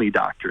the only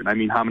doctrine. I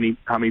mean, how many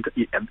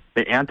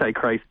the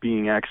Antichrist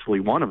being actually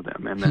one of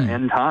them, and the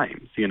end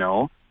times,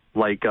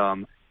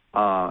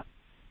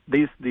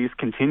 These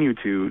continue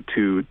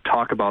to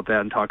talk about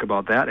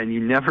that, and you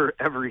never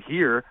ever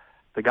hear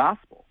the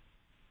gospel,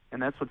 and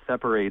that's what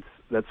separates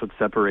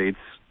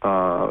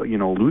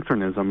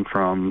Lutheranism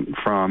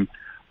from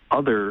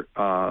other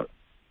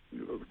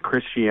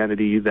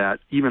Christianity. That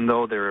even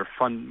though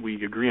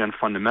we agree on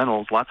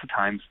fundamentals, lots of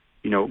times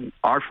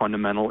our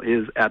fundamental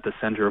is at the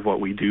center of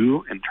what we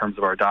do in terms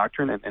of our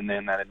doctrine, and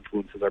then that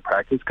influences our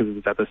practice because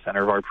it's at the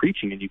center of our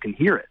preaching, and you can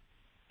hear it.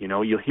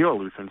 You'll hear a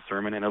Lutheran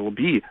sermon, and it will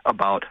be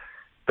about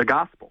the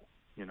gospel,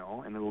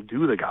 and it will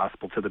do the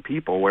gospel to the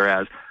people.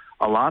 Whereas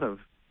a lot of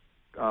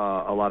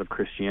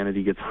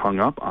Christianity gets hung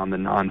up on the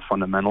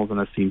non-fundamentals, and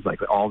it seems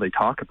like all they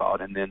talk about,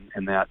 and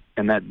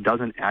that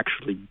doesn't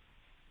actually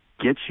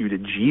get you to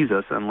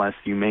Jesus unless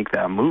you make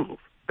that move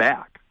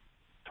back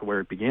to where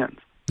it begins.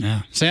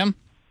 Yeah, Sam.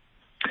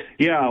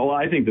 Yeah, well,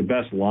 I think the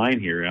best line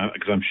here,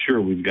 because I'm sure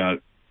we've got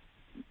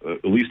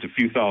at least a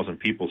few thousand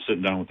people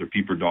sitting down with their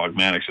Pieper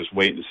Dogmatics just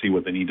waiting to see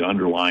what they need to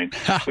underline.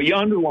 But you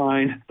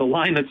underline the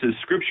line that says,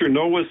 Scripture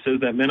nowhere says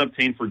that men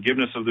obtain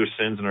forgiveness of their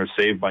sins and are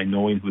saved by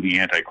knowing who the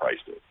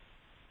Antichrist is.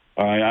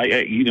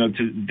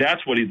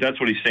 That's what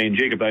he's saying,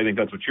 Jacob. I think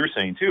that's what you're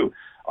saying too.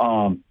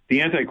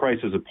 The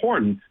Antichrist is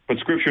important, but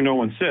Scripture no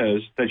one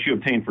says that you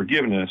obtain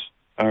forgiveness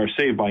or are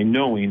saved by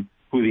knowing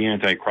who the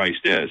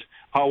Antichrist is.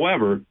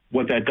 However,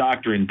 what that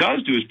doctrine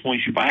does do is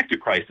point you back to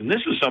Christ. And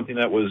this is something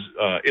that was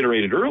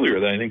iterated earlier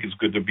that I think is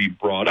good to be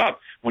brought up.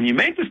 When you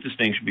make this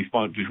distinction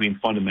between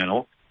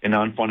fundamental and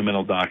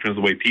non-fundamental doctrines,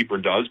 the way Pieper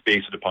does,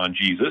 base it upon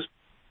Jesus,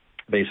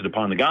 base it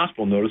upon the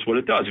gospel, notice what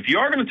it does. If you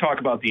are going to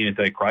talk about the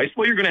Antichrist,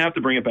 well, you're going to have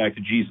to bring it back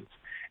to Jesus.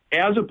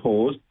 As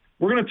opposed,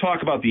 we're going to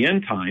talk about the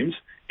end times,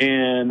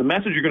 and the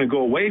message you're going to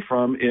go away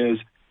from is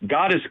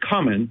God is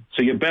coming,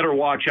 so you better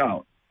watch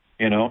out.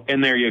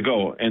 And there you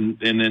go. And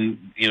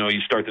then,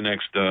 you start the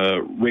next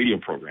radio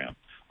program.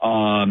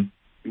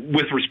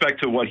 With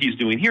respect to what he's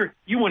doing here,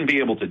 you wouldn't be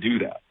able to do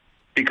that.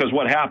 Because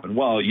what happened?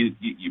 Well, you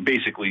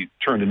basically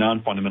turned a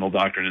non-fundamental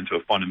doctrine into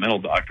a fundamental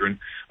doctrine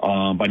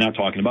by not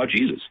talking about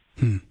Jesus.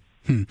 And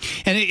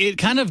it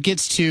kind of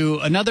gets to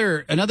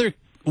another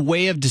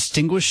way of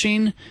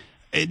distinguishing,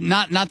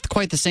 not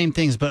quite the same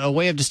things, but a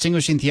way of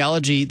distinguishing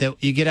theology that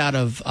you get out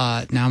of,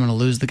 now I'm going to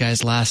lose the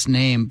guy's last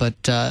name,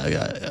 but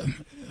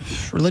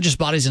Religious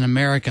Bodies in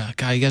America.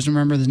 God, you guys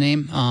remember the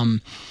name?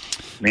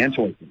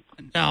 Manteuffel.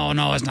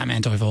 No, it's not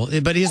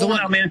Manteuffel. But he's the one.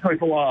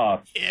 Manteuffel.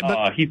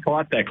 He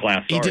taught that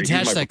class. He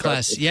detached that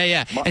class.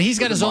 Yeah. And he's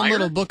got his own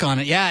little book on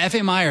it. Yeah,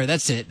 F.A. Meyer.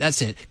 That's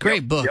it.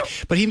 Great book. Yep.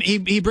 But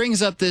he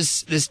brings up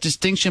this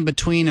distinction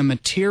between a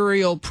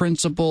material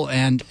principle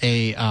and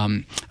a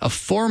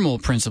formal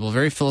principle.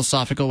 Very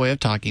philosophical way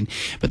of talking.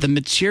 But the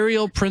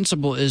material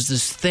principle is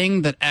this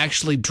thing that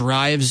actually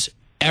drives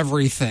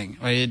everything.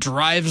 Right? It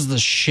drives the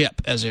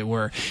ship, as it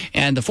were.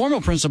 And the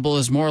formal principle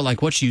is more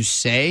like what you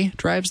say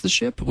drives the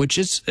ship, which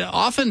is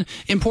often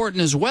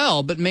important as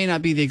well, but may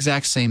not be the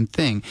exact same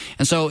thing.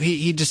 And so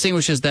he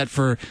distinguishes that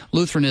for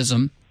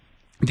Lutheranism,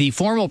 the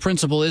formal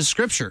principle is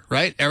Scripture,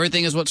 right?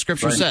 Everything is what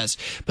Scripture says.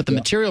 But the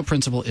material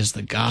principle is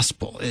the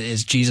gospel,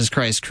 is Jesus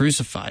Christ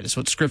crucified. It's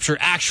what Scripture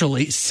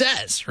actually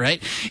says,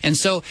 right? And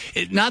so,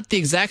 not the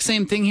exact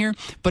same thing here,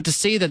 but to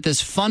say that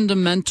this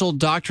fundamental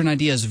doctrine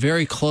idea is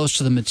very close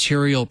to the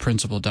material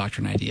principle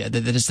doctrine idea,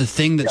 that is the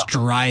thing that's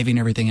driving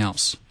everything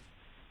else.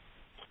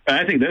 And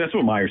I think that's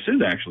what Meyer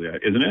says, actually,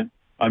 isn't it?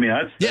 I mean,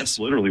 that's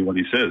literally what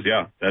he says.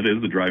 Yeah, that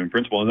is the driving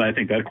principle. And I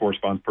think that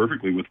corresponds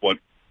perfectly with what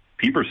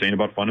people are saying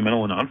about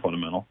fundamental and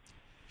non-fundamental.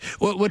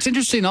 Well, what's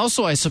interesting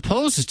also, I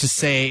suppose, is to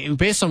say,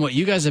 based on what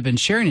you guys have been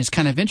sharing, is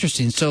kind of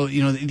interesting. So,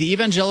 the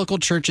evangelical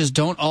churches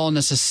don't all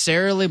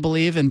necessarily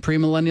believe in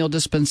premillennial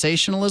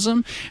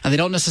dispensationalism, and they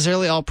don't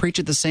necessarily all preach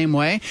it the same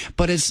way,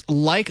 but it's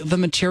like the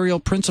material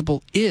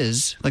principle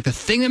is, like the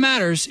thing that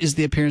matters is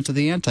the appearance of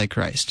the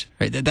Antichrist,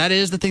 right? That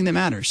is the thing that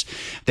matters.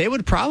 They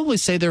would probably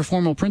say their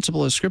formal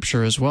principle is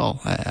Scripture as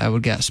well, I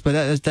would guess.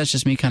 But that's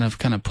just me kind of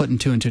putting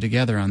two and two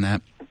together on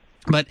that.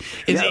 But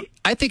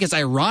I think it's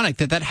ironic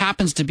that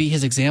happens to be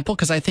his example,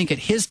 because I think at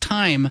his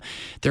time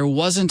there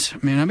wasn't,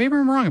 maybe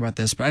I'm wrong about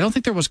this, but I don't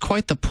think there was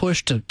quite the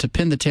push to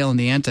pin the tail on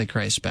the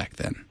Antichrist back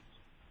then.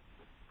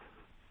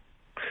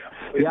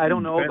 Yeah, I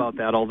don't know about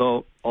that,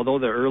 although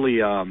the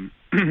early,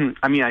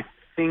 I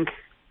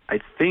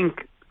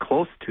think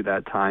close to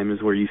that time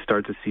is where you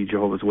start to see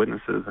Jehovah's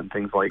Witnesses and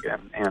things like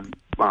and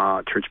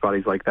church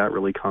bodies like that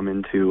really come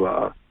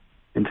into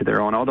their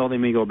own, although they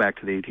may go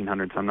back to the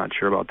 1800s. I'm not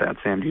sure about that.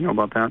 Sam, do you know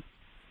about that?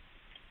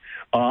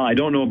 I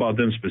don't know about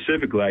them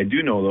specifically. I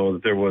do know, though,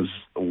 that there was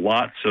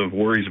lots of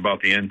worries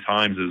about the end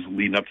times as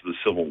leading up to the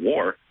Civil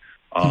War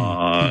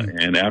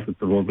and after the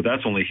Civil War, but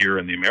that's only here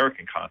in the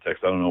American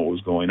context. I don't know what was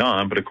going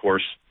on, but of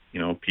course,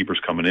 Pieper's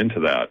coming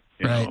into that.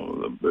 That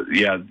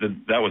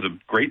was a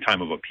great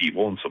time of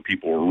upheaval, and so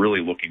people were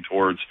really looking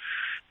towards,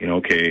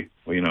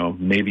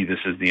 maybe this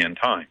is the end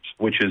times,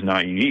 which is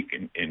not unique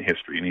in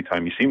history.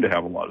 Anytime you seem to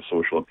have a lot of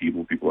social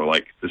upheaval, people are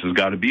like, this has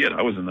got to be it.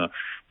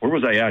 Where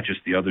was I at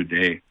just the other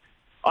day?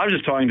 I was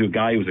just talking to a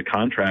guy who was a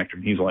contractor,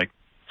 and he's like,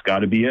 it's got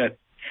to be it.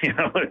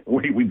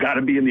 We've got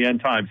to be in the end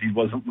times. He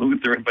wasn't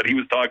Lutheran, but he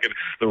was talking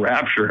the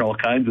rapture and all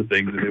kinds of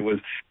things.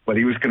 And but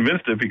he was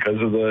convinced of it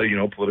because of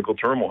the, political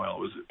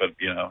turmoil.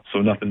 So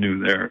nothing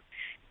new there.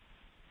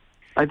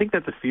 I think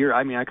that's a fear.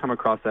 I come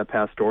across that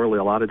pastorally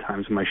a lot of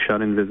times in my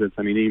shut-in visits.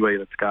 Anybody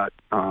that's got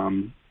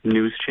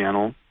news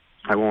channel,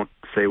 I won't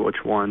say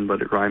which one,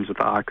 but it rhymes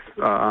with ox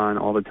on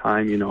all the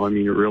time. It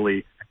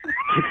really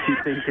gets you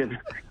thinking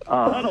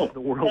the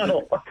world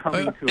is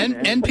coming to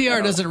an end.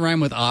 NPR doesn't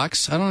rhyme with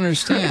ox. I don't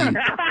understand.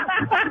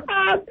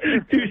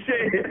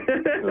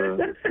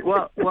 Touché.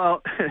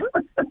 Well,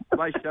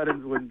 my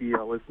shut-ins wouldn't be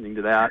listening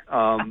to that.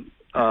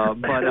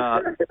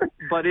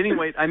 But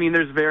anyway, I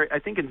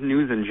think it's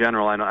news in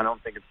general. I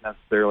don't think it's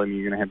necessarily,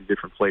 you're going to have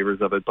different flavors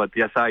of it, but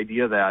this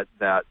idea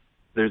that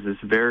there's this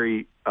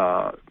very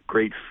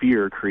great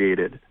fear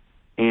created.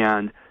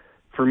 And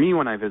for me,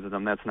 when I visit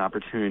them, that's an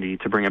opportunity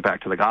to bring it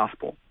back to the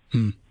gospel.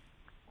 And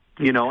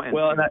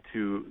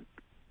to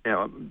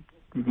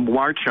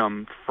march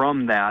them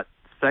from that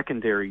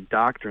secondary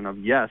doctrine of,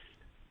 yes,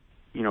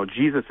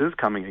 Jesus is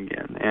coming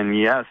again. And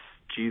yes,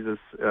 Jesus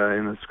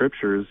in the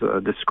Scriptures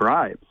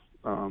describes,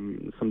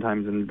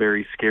 sometimes in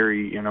very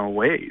scary,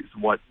 ways,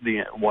 what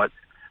the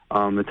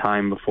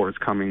time before its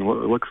coming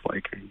looks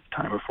like, and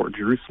time before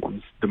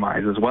Jerusalem's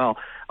demise as well.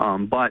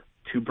 But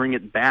to bring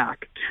it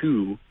back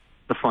to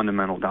the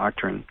fundamental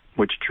doctrine,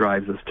 which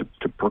drives us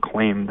to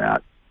proclaim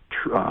that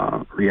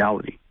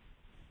reality.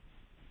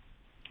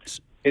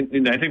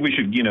 And I think we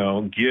should,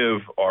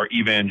 give our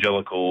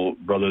evangelical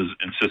brothers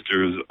and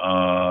sisters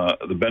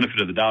the benefit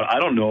of the doubt. I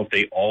don't know if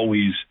they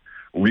always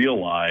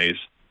realize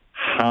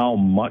how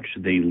much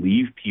they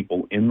leave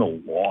people in the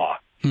law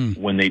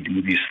when they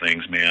do these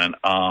things, man.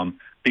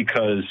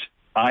 Because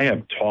I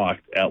have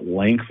talked at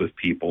length with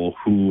people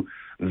who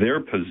their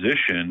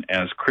position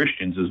as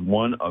Christians is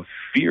one of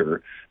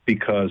fear,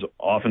 because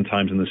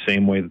oftentimes in the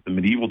same way that the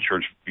medieval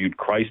church viewed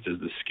Christ as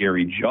the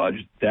scary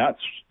judge,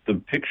 that's the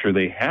picture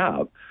they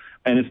have.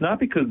 And it's not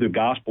because the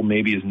gospel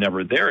maybe is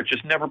never there. It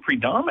just never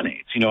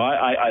predominates.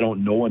 I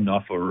don't know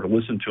enough or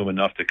listen to them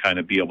enough to kind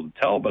of be able to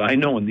tell, but I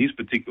know in these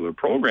particular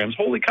programs,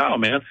 holy cow,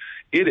 man,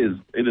 it is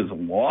a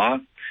law.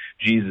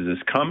 Jesus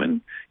is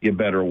coming. You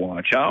better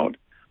watch out.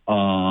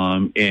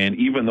 And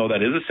even though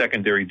that is a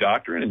secondary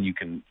doctrine, and you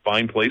can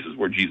find places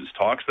where Jesus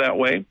talks that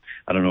way,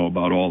 I don't know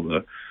about all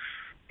the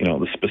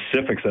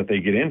specifics that they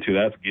get into.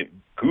 That's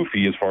getting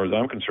goofy as far as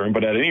I'm concerned.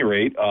 But at any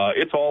rate,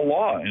 it's all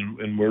law.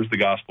 And where's the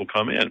gospel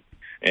come in?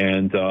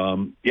 And,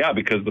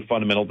 because the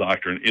fundamental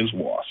doctrine is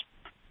lost.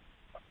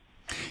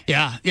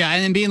 Yeah.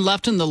 And then being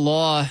left in the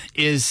law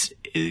is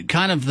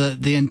kind of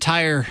the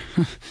entire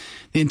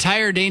the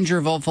entire danger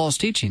of all false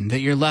teaching,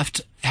 that you're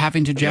left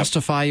having to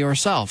justify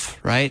yourself,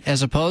 right?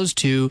 As opposed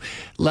to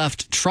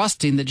left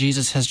trusting that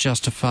Jesus has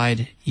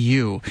justified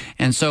you.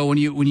 And so when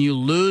you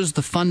lose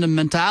the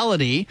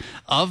fundamentality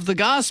of the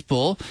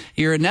gospel,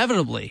 you're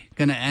inevitably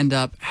going to end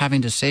up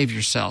having to save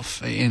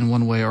yourself in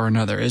one way or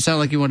another. It sounded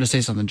like you wanted to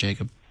say something,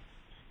 Jacob.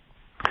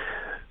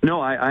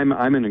 No,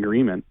 I'm in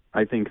agreement.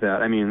 I think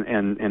that, I mean,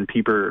 and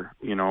Pieper,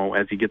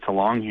 as he gets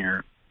along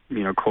here,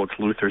 quotes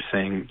Luther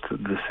saying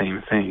the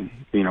same thing.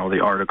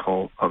 The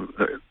article of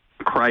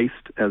Christ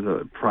as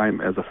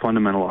a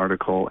fundamental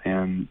article,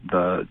 and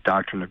the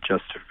doctrine of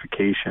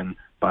justification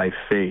by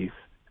faith,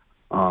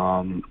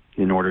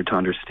 in order to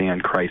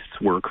understand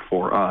Christ's work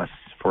for us,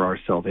 for our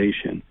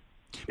salvation,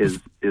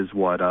 is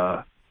what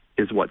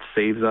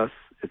saves us.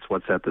 It's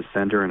what's at the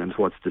center, and it's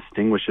what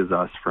distinguishes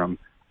us from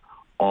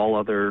all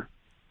other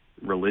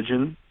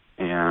religion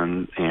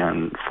and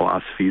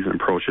philosophies and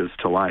approaches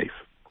to life,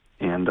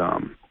 and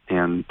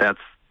that's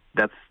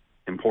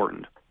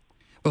important.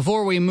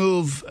 Before we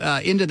move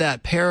into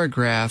that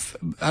paragraph,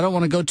 I don't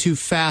want to go too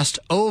fast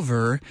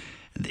over.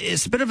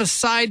 It's a bit of a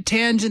side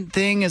tangent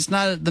thing. It's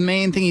not the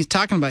main thing he's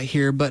talking about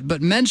here,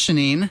 but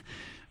mentioning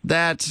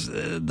that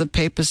the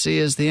papacy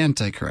is the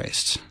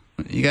Antichrist.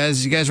 You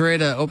guys ready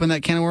to open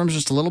that can of worms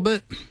just a little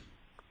bit?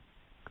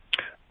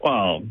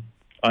 Well,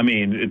 I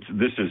mean,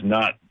 this is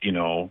not, I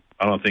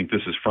don't think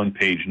this is front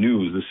page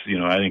news. This,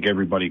 I think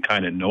everybody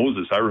kind of knows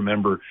this. I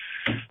remember,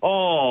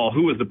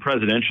 who was the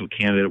presidential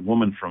candidate?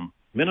 Woman from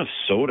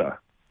Minnesota.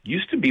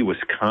 Used to be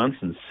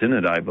Wisconsin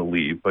Synod, I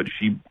believe, but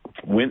she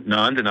went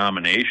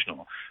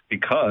non-denominational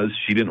because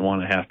she didn't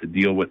want to have to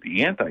deal with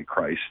the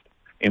Antichrist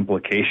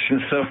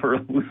implications of her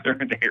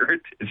Lutheran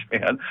heritage,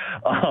 man.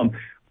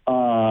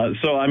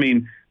 So, I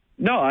mean,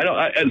 no, I don't.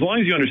 As long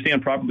as you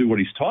understand properly what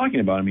he's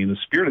talking about, I mean, the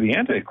spirit of the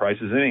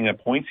Antichrist is anything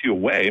that points you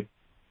away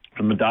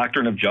from the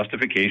doctrine of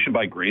justification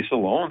by grace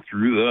alone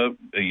through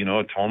the,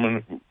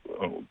 atonement,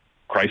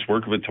 Christ's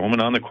work of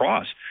atonement on the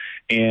cross.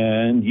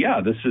 And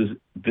yeah, this is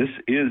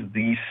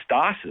the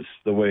stasis,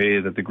 the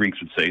way that the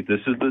Greeks would say. This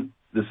is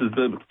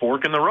the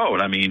fork in the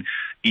road. I mean,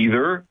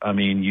 you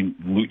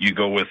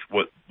go with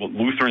what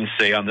Lutherans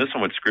say on this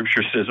and what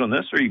Scripture says on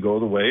this, or you go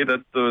the way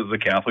that the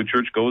Catholic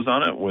Church goes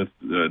on it with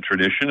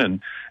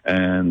tradition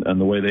and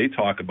the way they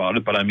talk about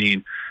it. But I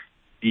mean,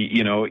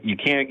 you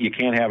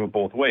can't have it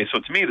both ways.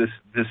 So to me,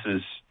 this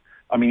is,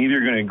 I mean, either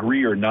you're going to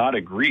agree or not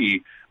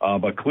agree,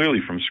 but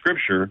clearly from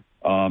Scripture,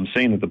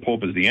 saying that the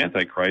Pope is the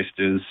Antichrist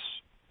is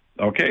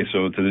okay.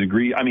 So to the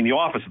degree, I mean, the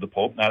office of the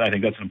Pope, I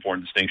think that's an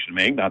important distinction to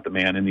make, not the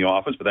man in the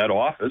office, but that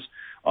office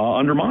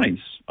undermines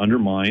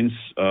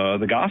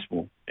the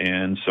gospel.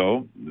 And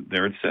so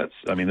there it sits.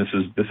 I mean, this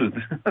is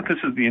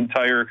the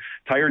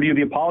entirety of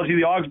the apology of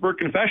the Augsburg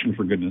Confession,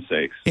 for goodness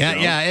sakes.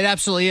 Yeah, it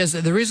absolutely is.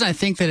 The reason I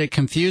think that it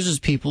confuses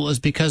people is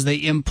because they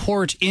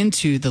import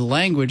into the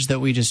language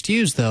that we just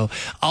used, though,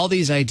 all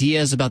these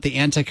ideas about the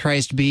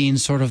Antichrist being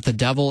sort of the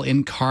devil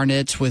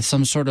incarnate with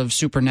some sort of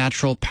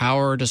supernatural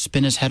power to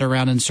spin his head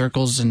around in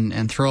circles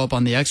and throw up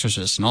on the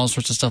exorcist and all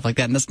sorts of stuff like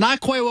that. And that's not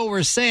quite what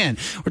we're saying.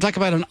 We're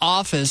talking about an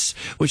office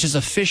which is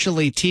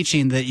officially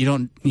teaching that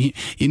you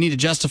need to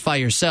justify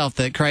yourself,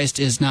 that Christ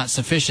is not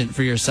sufficient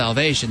for your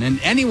salvation. And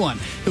anyone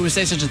who would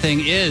say such a thing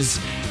is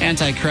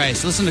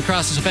Antichrist. Listen to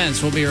Cross the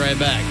Fence. We'll be right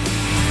back.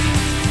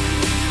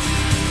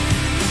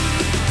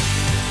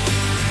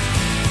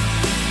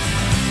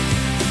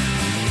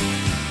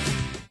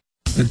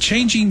 The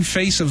changing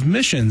face of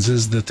missions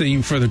is the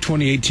theme for the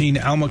 2018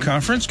 ALMA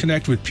Conference.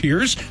 Connect with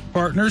peers,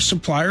 partners,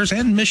 suppliers,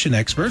 and mission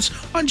experts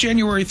on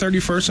January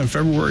 31st and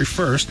February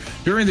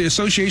 1st during the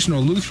Association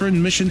of Lutheran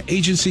Mission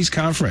Agencies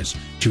Conference.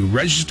 To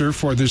register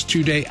for this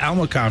two-day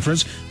ALMA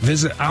Conference,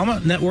 visit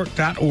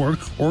almanetwork.org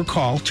or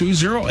call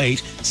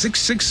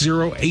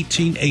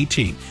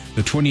 208-660-1818.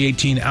 The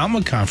 2018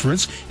 ALMA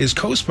Conference is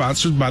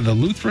co-sponsored by the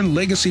Lutheran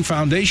Legacy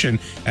Foundation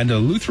and the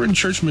Lutheran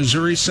Church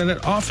Missouri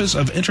Synod Office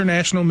of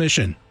International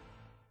Mission.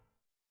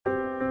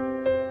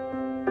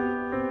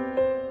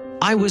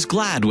 I was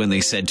glad when they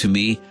said to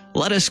me,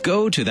 "Let us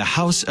go to the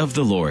house of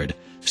the Lord."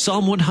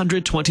 Psalm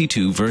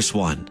 122, verse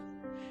 1.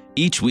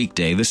 Each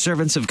weekday, the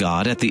servants of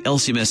God at the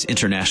LCMS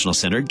International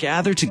Center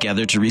gather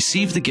together to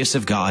receive the gifts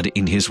of God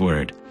in His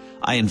Word.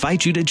 I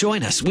invite you to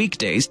join us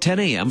weekdays 10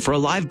 a.m. for a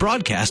live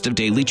broadcast of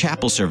daily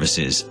chapel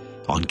services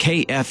on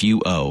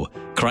KFUO,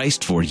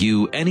 Christ for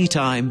you,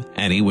 anytime,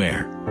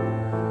 anywhere.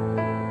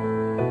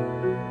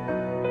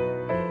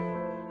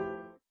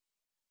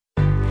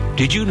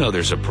 Did you know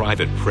there's a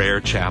private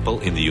prayer chapel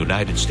in the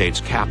United States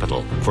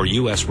Capitol for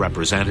U.S.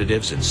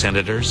 representatives and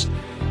senators?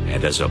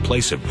 And as a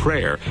place of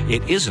prayer,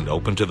 it isn't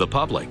open to the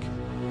public.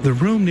 The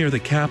room near the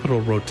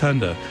Capitol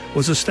Rotunda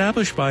was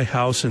established by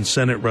House and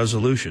Senate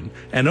resolution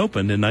and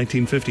opened in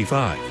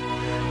 1955.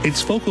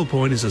 Its focal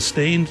point is a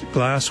stained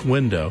glass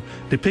window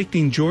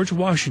depicting George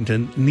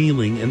Washington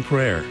kneeling in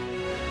prayer.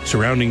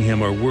 Surrounding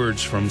him are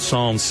words from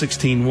Psalm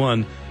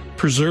 16:1,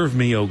 "Preserve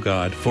me, O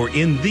God, for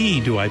in Thee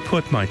do I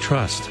put my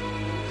trust."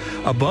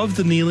 Above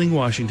the kneeling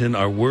Washington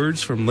are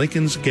words from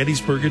Lincoln's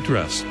Gettysburg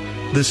Address,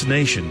 "This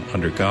nation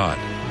under God."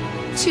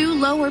 Two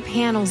lower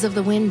panels of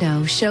the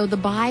window show the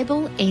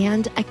Bible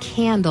and a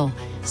candle,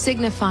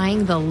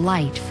 signifying the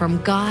light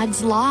from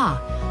God's law.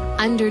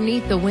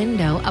 Underneath the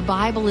window, a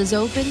Bible is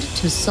opened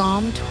to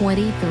Psalm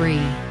 23.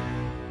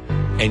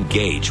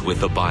 Engage with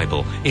the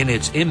Bible in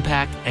its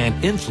impact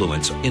and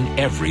influence in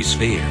every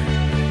sphere.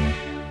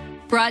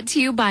 Brought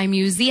to you by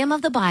Museum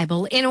of the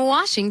Bible in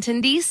Washington,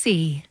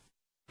 D.C.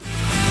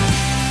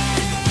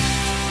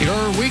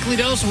 Your weekly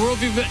dose of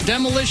worldview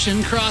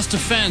demolition, cross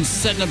defense,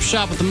 setting up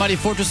shop with the mighty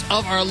fortress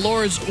of our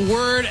Lord's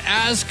Word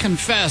as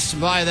confessed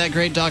by that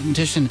great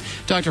dogmatician,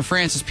 Dr.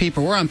 Francis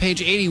Pieper. We're on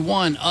page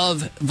 81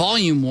 of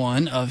Volume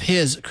 1 of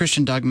his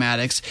Christian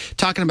Dogmatics,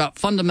 talking about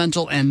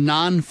fundamental and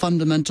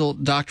non-fundamental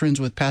doctrines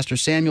with Pastor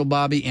Samuel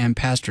Bobby and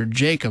Pastor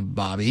Jacob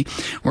Bobby.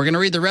 We're going to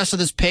read the rest of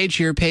this page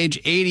here,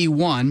 page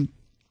 81,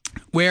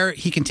 where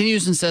he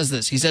continues and says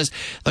this. He says,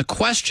 the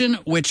question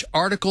which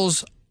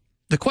articles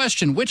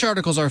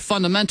are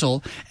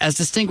fundamental as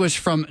distinguished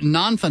from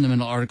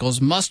non-fundamental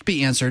articles must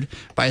be answered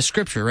by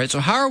Scripture, right?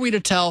 So how are we to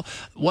tell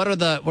what are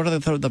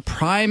the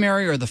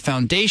primary or the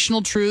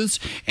foundational truths,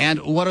 and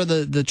what are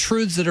the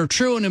truths that are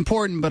true and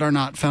important but are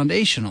not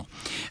foundational?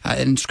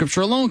 And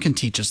Scripture alone can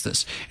teach us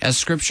this, as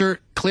Scripture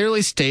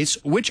clearly states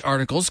which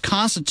articles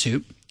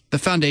constitute the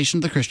foundation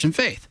of the Christian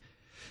faith.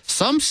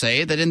 Some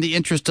say that in the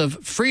interest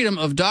of freedom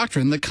of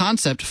doctrine, the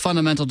concept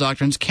fundamental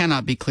doctrines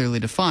cannot be clearly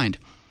defined.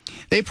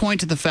 They point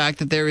to the fact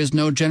that there is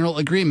no general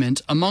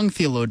agreement among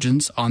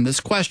theologians on this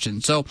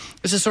question. So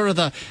this is sort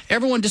of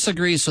everyone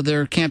disagrees, so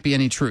there can't be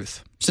any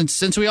truth.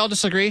 Since we all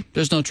disagree,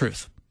 there's no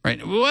truth,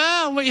 right?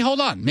 Well, wait,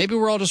 hold on. Maybe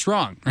we're all just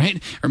wrong,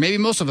 right? Or maybe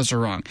most of us are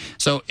wrong.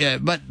 So,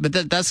 but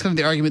that's kind of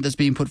the argument that's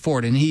being put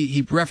forward. And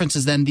he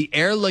references then the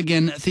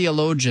Erlangen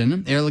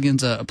theologian.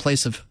 Erlangen's a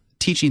place of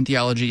teaching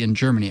theology in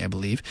Germany, I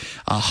believe.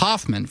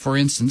 Hoffman, for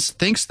instance,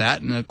 thinks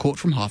that, and a quote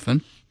from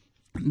Hoffman,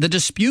 the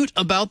dispute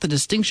about the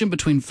distinction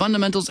between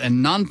fundamentals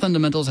and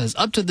non-fundamentals has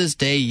up to this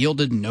day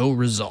yielded no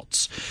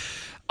results.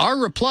 Our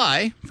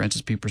reply,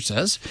 Francis Pieper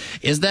says,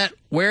 is that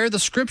where the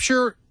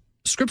scriptural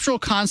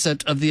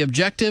concept of the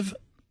objective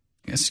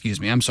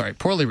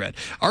poorly read.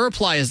 Our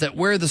reply is that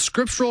where the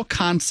scriptural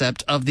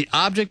concept of the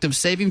object of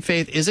saving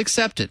faith is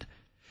accepted,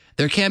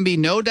 there can be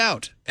no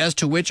doubt as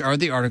to which are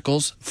the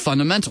articles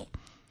fundamental.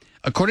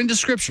 According to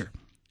Scripture,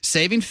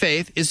 saving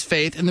faith is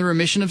faith in the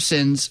remission of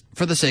sins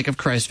for the sake of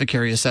Christ's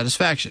vicarious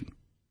satisfaction.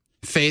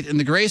 Faith in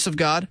the grace of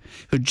God,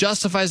 who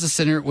justifies the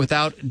sinner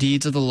without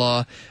deeds of the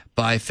law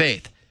by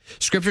faith.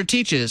 Scripture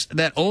teaches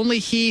that only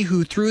he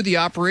who through the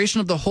operation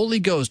of the Holy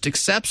Ghost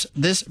accepts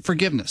this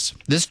forgiveness,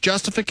 this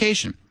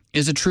justification,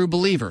 is a true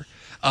believer.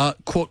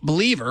 Quote,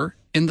 believer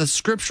in the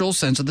scriptural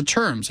sense of the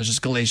term, such as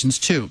Galatians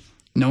 2.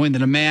 Knowing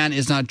that a man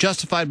is not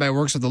justified by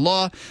works of the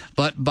law,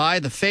 but by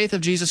the faith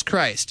of Jesus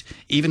Christ.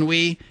 Even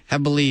we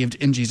have believed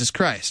in Jesus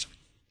Christ.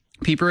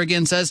 Pieper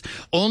again says,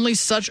 only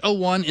such a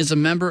one is a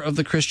member of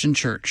the Christian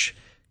church.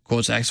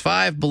 Quotes Acts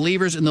 5,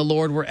 believers in the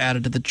Lord were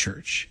added to the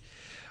church.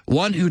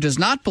 One who does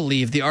not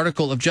believe the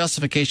article of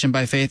justification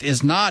by faith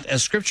is not,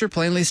 as Scripture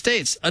plainly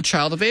states, a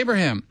child of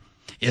Abraham,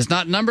 is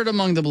not numbered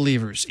among the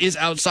believers, is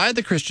outside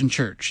the Christian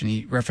church. And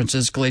he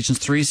references Galatians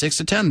 3,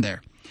 6-10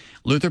 there.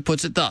 Luther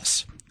puts it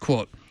thus,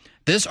 quote,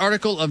 this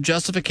article of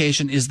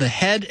justification is the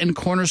head and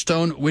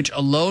cornerstone which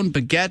alone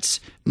begets,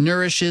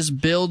 nourishes,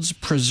 builds,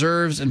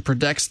 preserves, and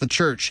protects the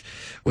church.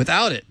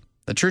 Without it,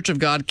 the church of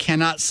God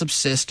cannot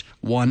subsist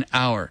 1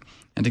 hour.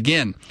 And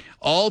again,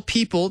 all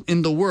people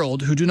in the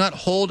world who do not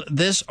hold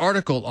this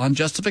article on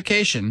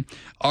justification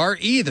are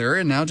either,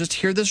 and now just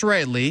hear this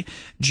rightly,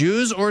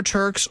 Jews or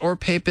Turks or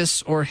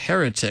papists or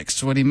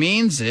heretics. What he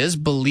means is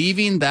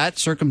believing that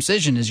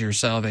circumcision is your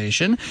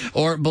salvation,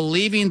 or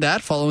believing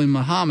that following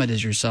Muhammad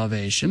is your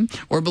salvation,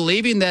 or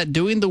believing that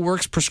doing the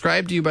works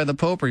prescribed to you by the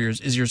Pope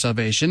is your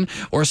salvation,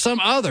 or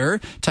some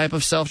other type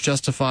of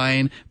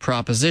self-justifying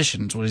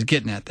proposition is what he's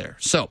getting at there.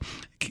 So,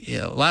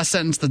 last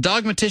sentence, the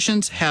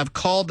dogmaticians have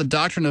called the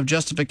doctrine of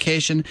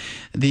justification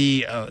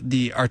the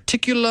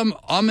articulum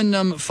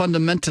omnium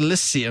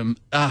fundamentalissimum.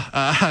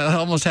 I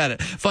almost had it.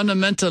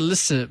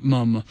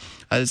 Fundamentalissimum.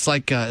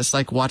 It's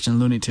like watching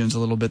Looney Tunes a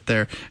little bit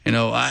there. You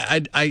know,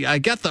 I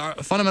got the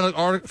fundamental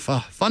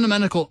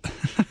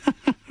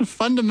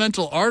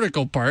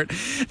article part.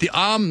 The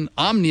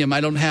omnium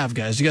I don't have,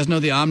 guys. You guys know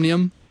the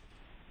omnium?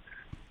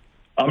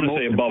 I'm going to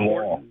say above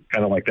all,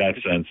 kind of like that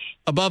sense.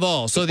 Above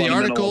all. So the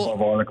article...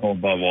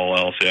 Above all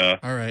else, yeah.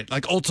 All right.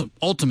 Like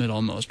ultimate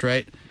almost,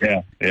 right?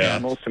 Yeah.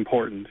 Most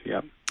important,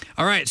 yeah.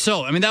 All right.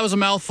 So, I mean, that was a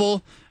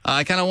mouthful.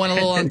 I kind of went a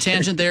little on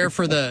tangent there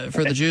for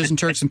the Jews and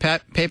Turks and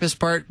Papists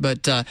part,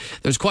 but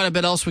there's quite a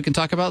bit else we can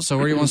talk about. So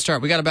where do you want to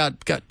start? We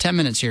got 10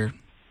 minutes here.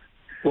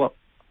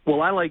 Well,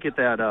 I like it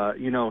that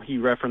he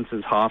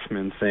references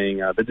Hoffman saying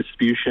the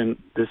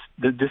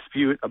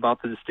dispute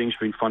about the distinction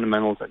between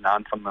fundamentals and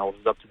non-fundamentals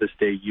is up to this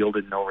day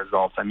yielded no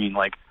results. I mean,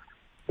 like,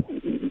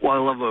 I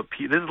love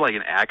this is like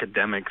an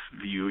academic's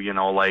view,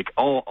 like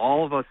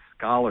all of us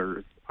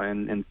scholars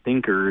and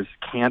thinkers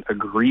can't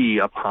agree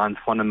upon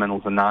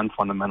fundamentals and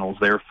non-fundamentals.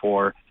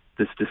 Therefore,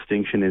 this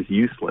distinction is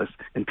useless.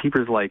 And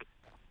Pieper's like,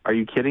 are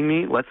you kidding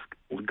me? Let's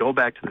go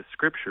back to the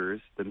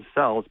scriptures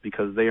themselves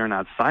because they are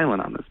not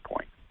silent on this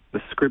point.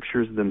 The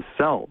scriptures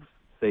themselves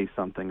say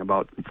something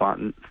about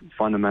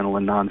fundamental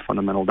and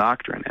non-fundamental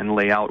doctrine and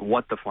lay out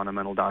what the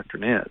fundamental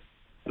doctrine is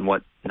and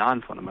what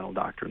non-fundamental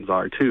doctrines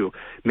are too.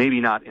 Maybe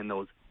not in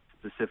those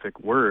specific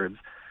words,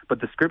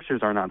 the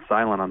scriptures are not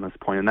silent on this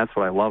point, and that's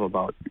what I love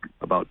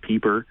about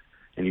Pieper,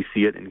 and you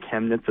see it in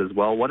Chemnitz as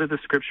well. What do the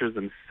scriptures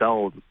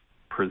themselves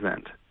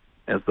present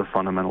as the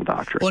fundamental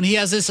doctrine? Well, and he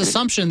has this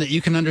assumption that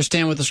you can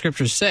understand what the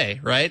scriptures say,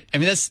 right? I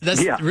mean, that's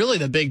really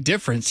the big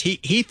difference.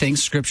 He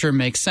thinks scripture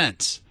makes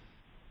sense.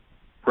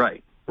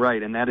 Right,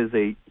 and that is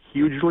a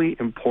hugely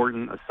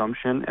important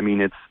assumption. I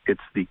mean,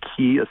 it's the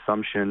key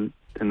assumption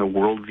in the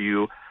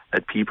worldview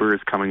that Pieper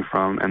is coming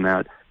from and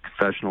that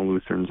confessional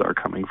Lutherans are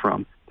coming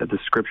from, that the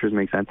scriptures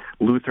make sense.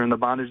 Luther and the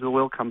bondage of the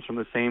will comes from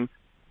the same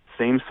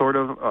sort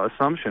of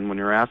assumption when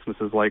Erasmus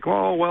is like,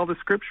 oh, well, the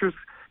scriptures,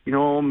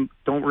 don't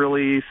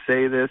really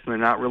say this, and they're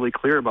not really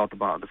clear about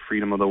the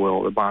freedom of the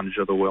will, the bondage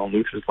of the will. And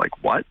Luther's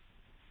like, what?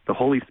 The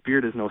Holy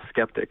Spirit is no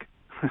skeptic.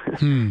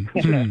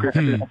 The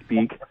scriptures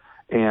speak,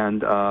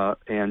 and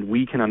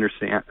we can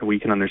understand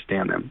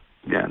them.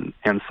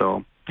 And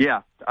so,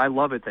 yeah, I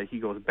love it that he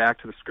goes back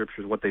to the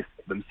scriptures, what they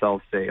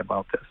themselves say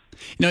about this.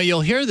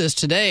 You'll hear this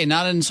today,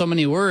 not in so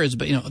many words,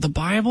 but, the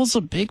Bible's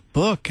a big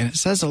book, and it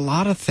says a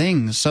lot of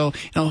things. So,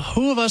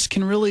 who of us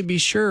can really be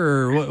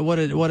sure what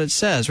it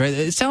says, right?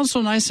 It sounds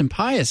so nice and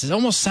pious. It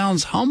almost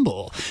sounds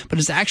humble, but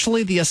it's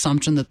actually the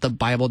assumption that the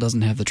Bible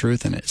doesn't have the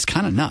truth in it. It's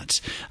kind of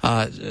nuts.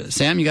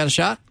 Sam, you got a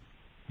shot?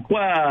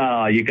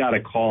 Well, you got to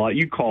call it.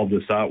 You called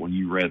this out when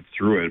you read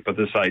through it, but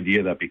this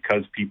idea that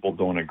because people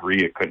don't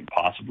agree, it couldn't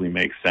possibly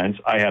make sense.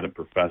 I had a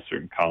professor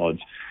in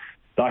college,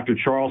 Dr.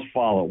 Charles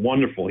Follett,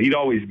 wonderful. He'd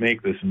always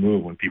make this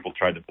move when people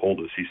tried to pull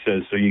this. He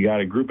says, so you got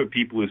a group of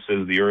people who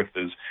says the earth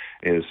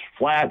is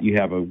flat. You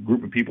have a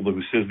group of people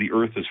who says the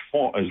earth is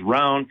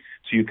round.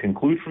 So you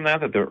conclude from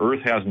that the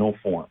earth has no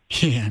form.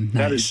 Yeah,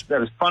 nice.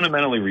 That is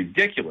fundamentally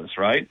ridiculous,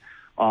 right?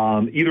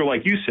 Either,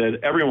 like you said,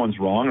 everyone's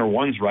wrong, or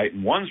one's right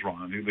and one's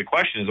wrong. The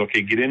question is,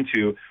 okay, get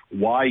into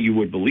why you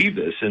would believe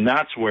this, and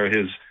that's where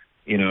his,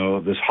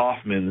 this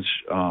Hoffman's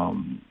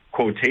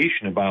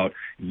quotation about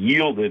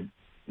yielded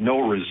no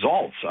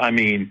results. I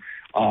mean,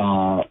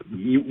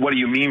 what do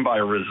you mean by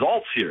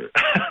results here?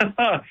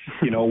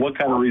 What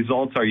kind of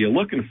results are you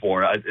looking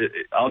for?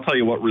 I'll tell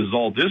you what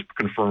result is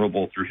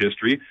confirmable through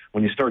history.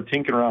 When you start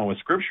tinkering around with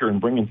Scripture and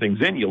bringing things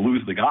in, you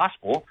lose the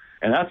gospel.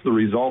 And that's the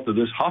result of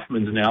this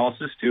Huffman's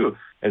analysis, too.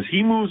 As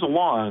he moves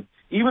along,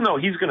 even though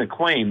he's going to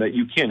claim that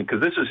you can,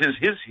 because this is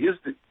his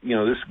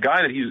this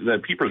guy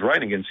that Pieper's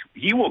writing against,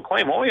 he will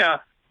claim, oh, yeah,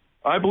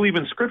 I believe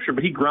in Scripture,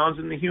 but he grounds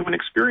in the human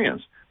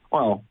experience.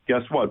 Well,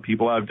 guess what?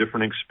 People have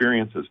different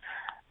experiences.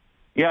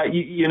 Yeah,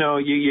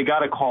 you got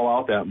to call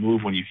out that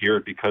move when you hear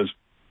it, because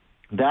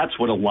that's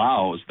what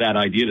allows that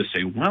idea to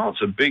say, well,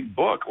 it's a big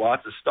book,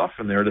 lots of stuff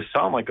in there, to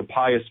sound like a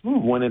pious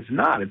move when it's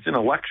not. It's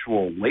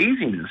intellectual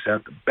laziness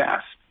at the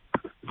best.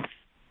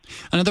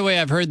 Another way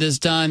I've heard this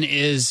done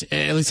is,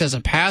 at least as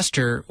a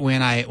pastor,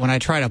 when I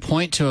try to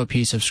point to a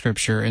piece of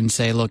Scripture and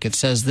say, look, it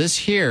says this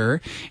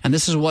here, and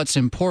this is what's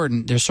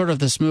important, there's sort of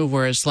this move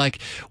where it's like,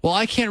 well,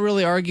 I can't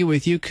really argue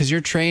with you because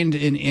you're trained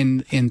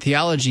in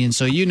theology, and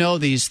so you know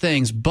these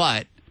things,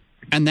 but...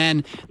 And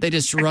then they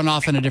just run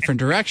off in a different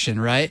direction,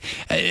 right?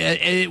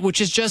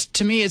 Which is just,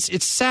 to me,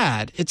 it's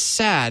sad. It's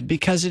sad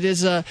because it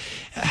is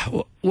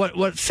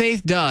what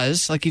faith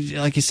does. Like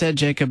you said,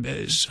 Jacob,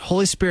 is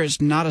Holy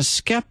Spirit's not a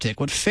skeptic.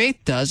 What faith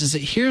does is it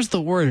hears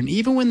the word, and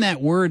even when that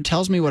word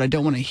tells me what I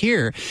don't want to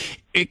hear,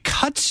 it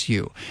cuts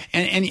you,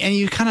 and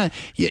you kind of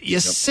you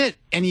sit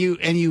and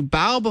you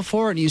bow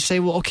before it and you say,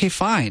 well, okay,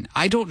 fine.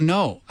 I don't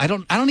know. I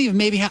don't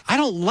even I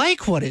don't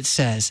like what it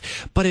says,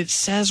 but it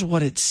says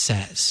what it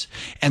says,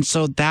 and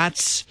so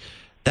that's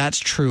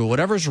true.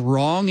 Whatever's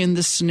wrong in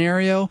this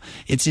scenario,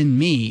 it's in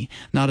me,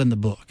 not in the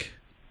book.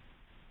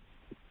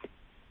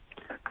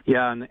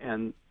 Yeah,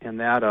 and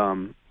that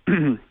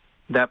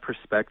that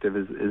perspective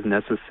is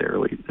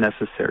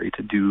necessary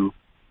to do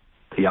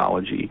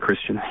theology,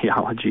 Christian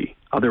theology.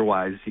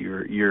 Otherwise,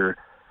 you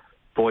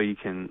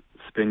can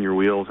spin your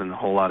wheels in a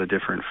whole lot of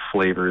different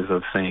flavors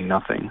of saying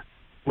nothing,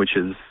 which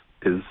is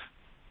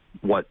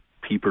what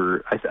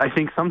Pieper. I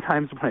think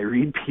sometimes when I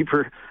read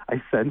Pieper,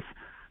 I sense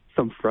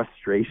some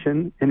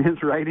frustration in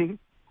his writing,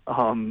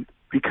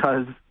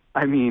 because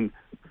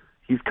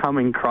he's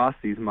coming across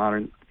these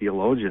modern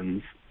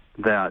theologians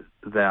that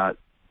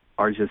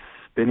are just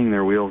spinning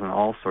their wheels in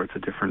all sorts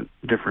of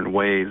different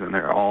ways, and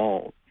they're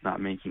all not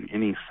making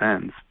any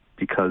sense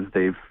because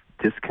they've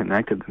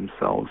disconnected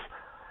themselves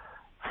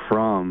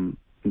from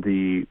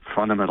the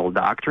fundamental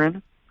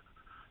doctrine,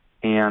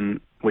 and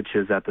which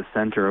is at the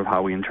center of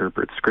how we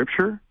interpret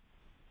Scripture,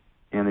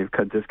 and they've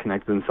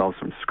disconnected themselves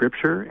from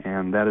Scripture,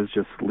 and that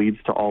just leads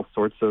to all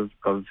sorts of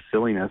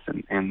silliness,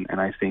 and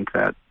I think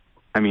that,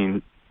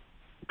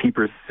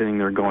 Pieper's sitting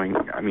there going,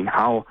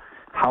 how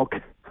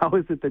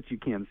is it that you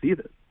can't see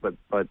this? But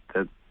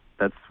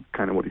that's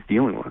kind of what he's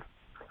dealing with.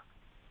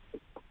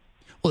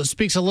 Well, it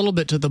speaks a little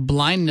bit to the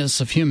blindness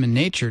of human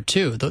nature,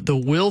 too. The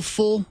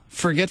willful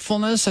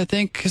forgetfulness, I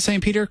think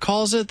St. Peter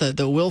calls it,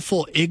 the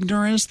willful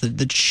ignorance,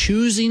 the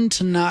choosing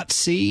to not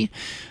see,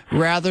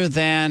 rather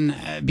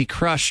than be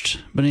crushed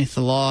beneath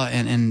the law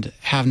and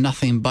have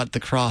nothing but the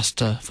cross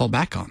to fall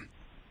back on.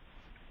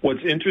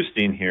 What's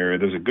interesting here,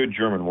 there's a good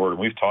German word, and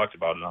we've talked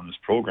about it on this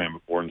program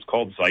before, and it's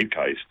called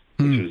Zeitgeist,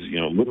 which is,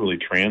 literally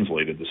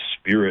translated the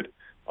spirit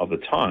of the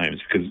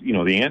times, because,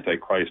 the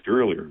Antichrist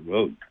earlier,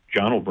 well,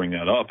 John will bring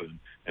that up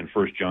in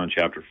 1 John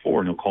chapter 4,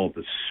 and he'll call it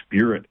the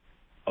spirit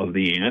of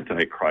the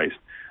Antichrist.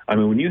 I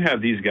mean, when you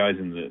have these guys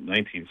in the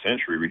 19th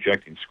century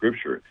rejecting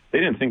Scripture, they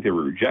didn't think they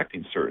were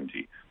rejecting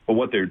certainty. But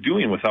what they're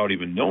doing without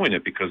even knowing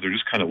it, because they're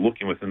just kind of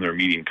looking within their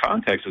immediate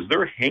context, is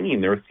they're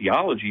hanging their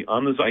theology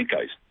on the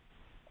zeitgeist.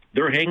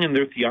 They're hanging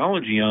their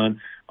theology on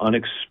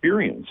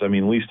experience. I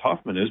mean, at least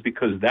Huffman is,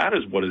 because that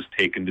is what is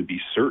taken to be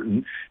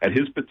certain at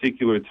his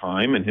particular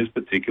time and his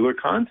particular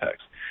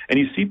context. And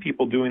you see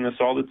people doing this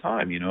all the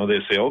time. They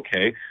say,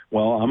 okay,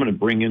 well, I'm going to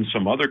bring in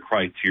some other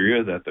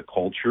criteria that the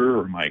culture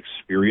or my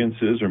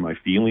experiences or my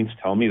feelings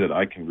tell me that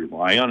I can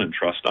rely on and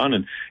trust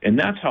on. And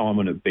that's how I'm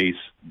going to base,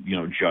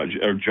 judge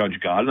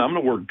God. And I'm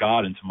going to work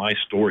God into my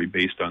story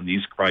based on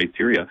these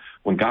criteria,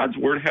 when God's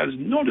word has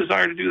no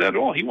desire to do that at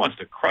all. He wants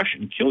to crush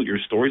and kill your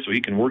story so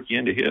he can work you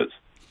into his.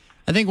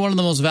 I think one of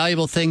the most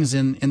valuable things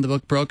in the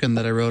book Broken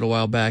that I wrote a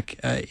while back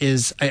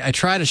is I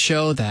try to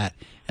show that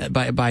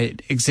by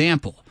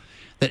example,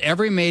 that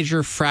every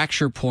major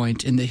fracture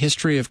point in the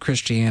history of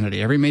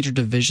Christianity, every major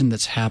division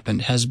that's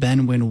happened, has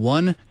been when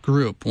one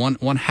group,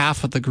 one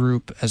half of the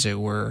group, as it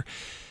were,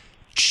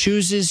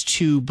 chooses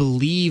to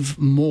believe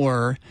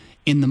more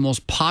in the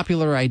most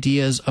popular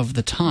ideas of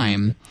the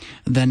time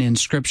than in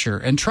Scripture,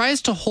 and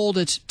tries to hold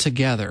it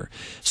together.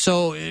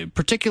 So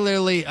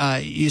particularly,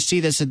 you see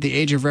this at the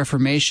Age of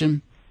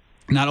Reformation,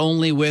 not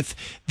only with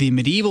the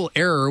medieval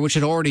error, which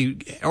had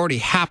already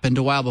happened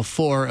a while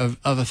before, of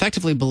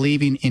effectively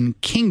believing in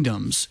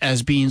kingdoms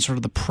as being sort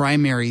of the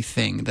primary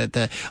thing, that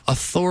the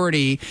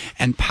authority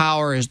and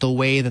power is the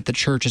way that the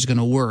church is going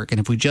to work. And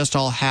if we just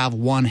all have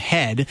one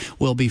head,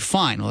 we'll be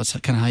fine. Well, that's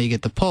kind of how you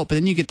get the Pope. But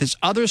then you get this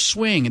other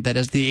swing that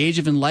as the Age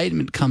of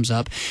Enlightenment comes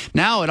up,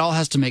 now it all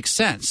has to make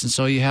sense. And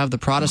so you have the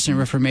Protestant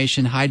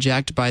Reformation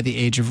hijacked by the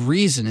Age of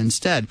Reason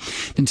instead.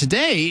 And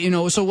today,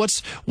 so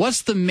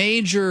what's the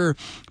major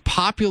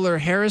popular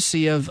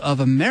heresy of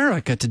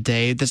America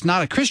today that's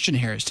not a Christian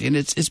heresy? And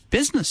it's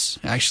business,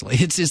 actually.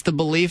 It's the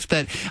belief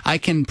that I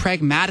can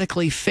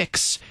pragmatically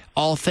fix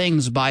all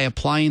things by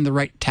applying the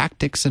right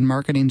tactics and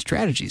marketing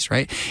strategies,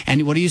 right?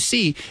 And what do you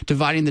see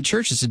dividing the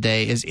churches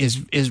today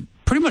is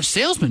pretty much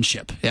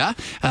salesmanship,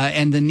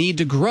 and the need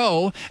to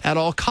grow at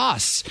all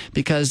costs,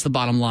 because the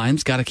bottom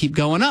line's got to keep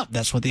going up.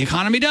 That's what the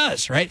economy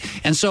does, right?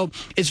 And so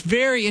it's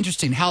very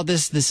interesting how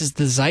this is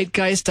the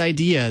zeitgeist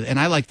idea, and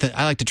I like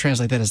to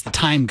translate that as the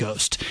time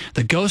ghost,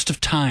 the ghost of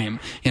time.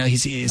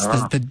 He's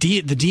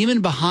the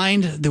demon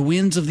behind the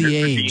winds of the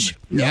age,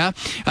 and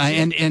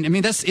I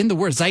mean that's in the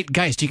word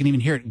zeitgeist. You can even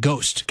hear it,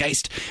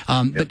 geist.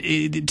 But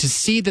to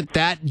see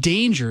that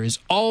danger is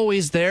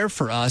always there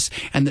for us,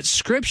 and that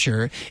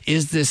Scripture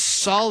is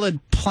this solid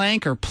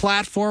plank or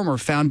platform or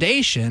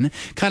foundation,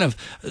 kind of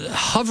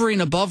hovering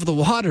above the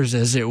waters,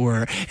 as it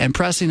were, and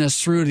pressing us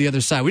through to the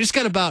other side. We just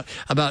got about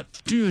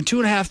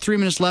 2.5, 3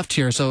 minutes left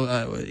here,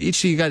 so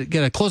each of you got to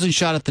get a closing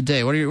shot at the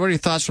day. What are your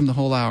thoughts from the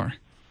whole hour?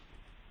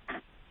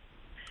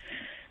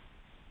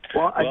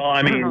 Well,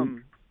 I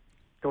mean,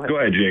 go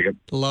ahead, Jacob.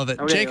 Love it.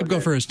 Okay, Jacob, go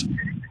first.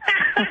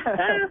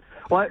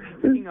 Well,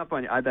 picking up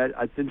on that,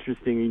 it's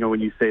interesting.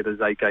 When you say the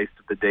zeitgeist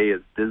of the day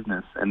is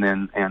business,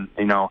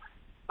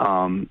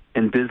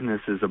 and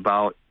business is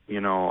about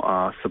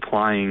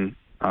supplying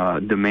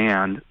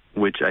demand,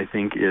 which I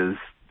think is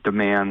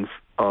demands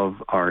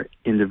of our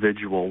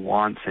individual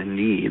wants and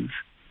needs,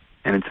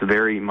 and it's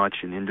very much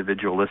an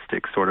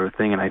individualistic sort of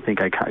thing. And I think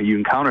you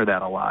encounter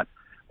that a lot,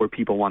 where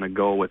people want to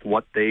go with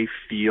what they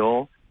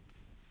feel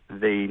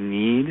they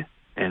need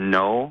and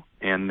know,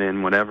 and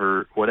then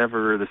whatever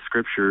the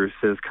Scripture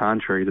says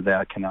contrary to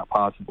that cannot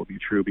possibly be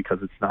true, because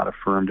it's not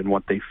affirmed in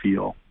what they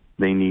feel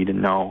they need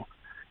and know.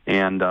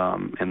 And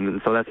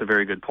so that's a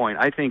very good point.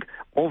 I think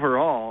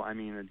overall, I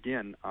mean,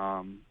 again,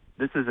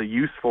 this is a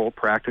useful,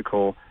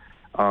 practical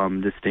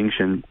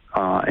distinction,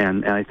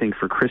 and I think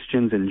for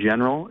Christians in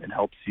general, it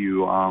helps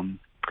you.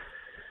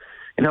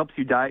 It helps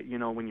you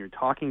when you're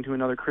talking to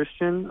another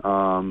Christian.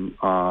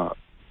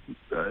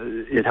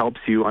 It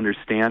helps you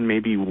understand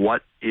maybe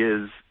what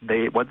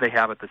they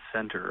have at the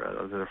center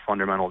of their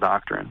fundamental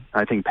doctrine.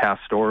 I think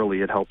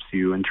pastorally it helps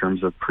you in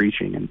terms of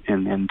preaching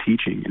and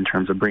teaching, in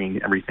terms of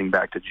bringing everything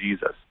back to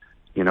Jesus,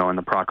 and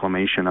the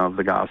proclamation of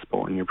the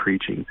gospel in your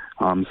preaching.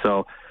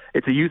 So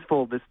it's a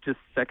useful, this just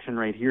section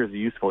right here is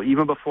useful.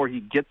 Even before he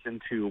gets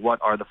into what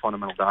are the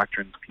fundamental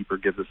doctrines, Pieper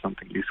gives us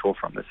something useful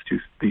from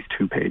these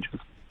two pages.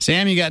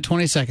 Sam, you got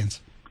 20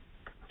 seconds.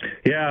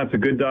 Yeah, it's a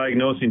good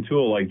diagnosing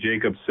tool, like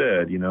Jacob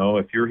said.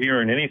 If you're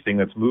hearing anything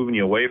that's moving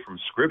you away from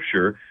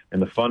Scripture and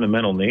the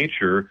fundamental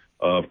nature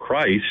of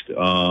Christ,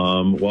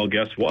 well,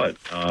 guess what?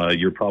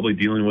 You're probably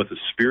dealing with a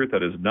spirit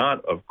that is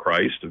not of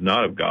Christ,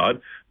 not of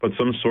God, but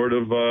some sort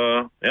of,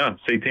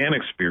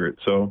 satanic spirit.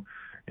 So,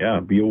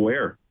 be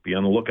aware. Be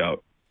on the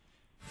lookout.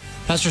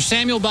 Pastor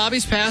Samuel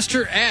Bobby's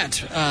pastor at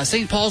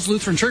St. Paul's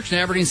Lutheran Church in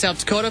Aberdeen, South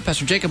Dakota.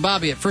 Pastor Jacob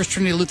Bobby at First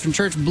Trinity Lutheran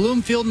Church,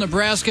 Bloomfield,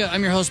 Nebraska.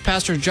 I'm your host,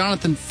 Pastor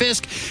Jonathan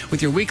Fisk,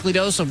 with your weekly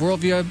dose of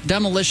Worldview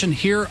Demolition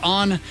here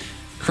on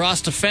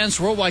Cross Defense,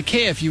 Worldwide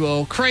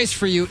KFUO. Christ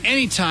for you,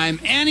 anytime,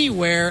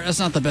 anywhere. That's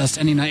not the best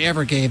ending I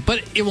ever gave,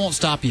 but it won't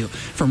stop you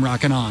from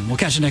rocking on. We'll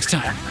catch you next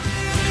time.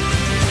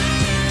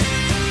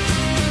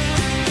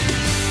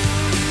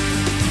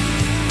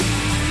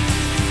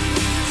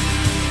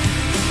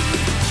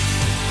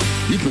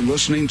 You've been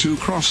listening to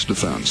Cross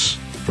Defense,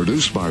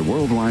 produced by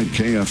Worldwide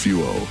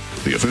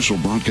KFUO, the official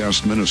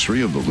broadcast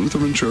ministry of the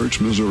Lutheran Church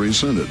Missouri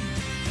Synod.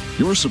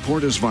 Your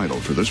support is vital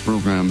for this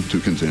program to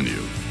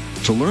continue.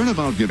 To learn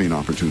about giving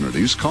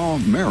opportunities, call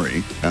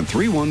Mary at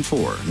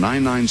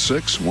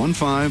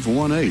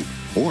 314-996-1518.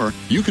 Or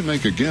you can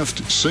make a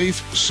gift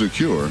safe,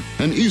 secure,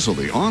 and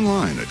easily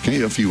online at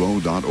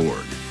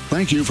kfuo.org.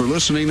 Thank you for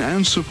listening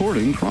and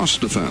supporting Cross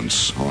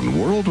Defense on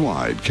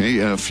Worldwide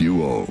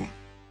KFUO.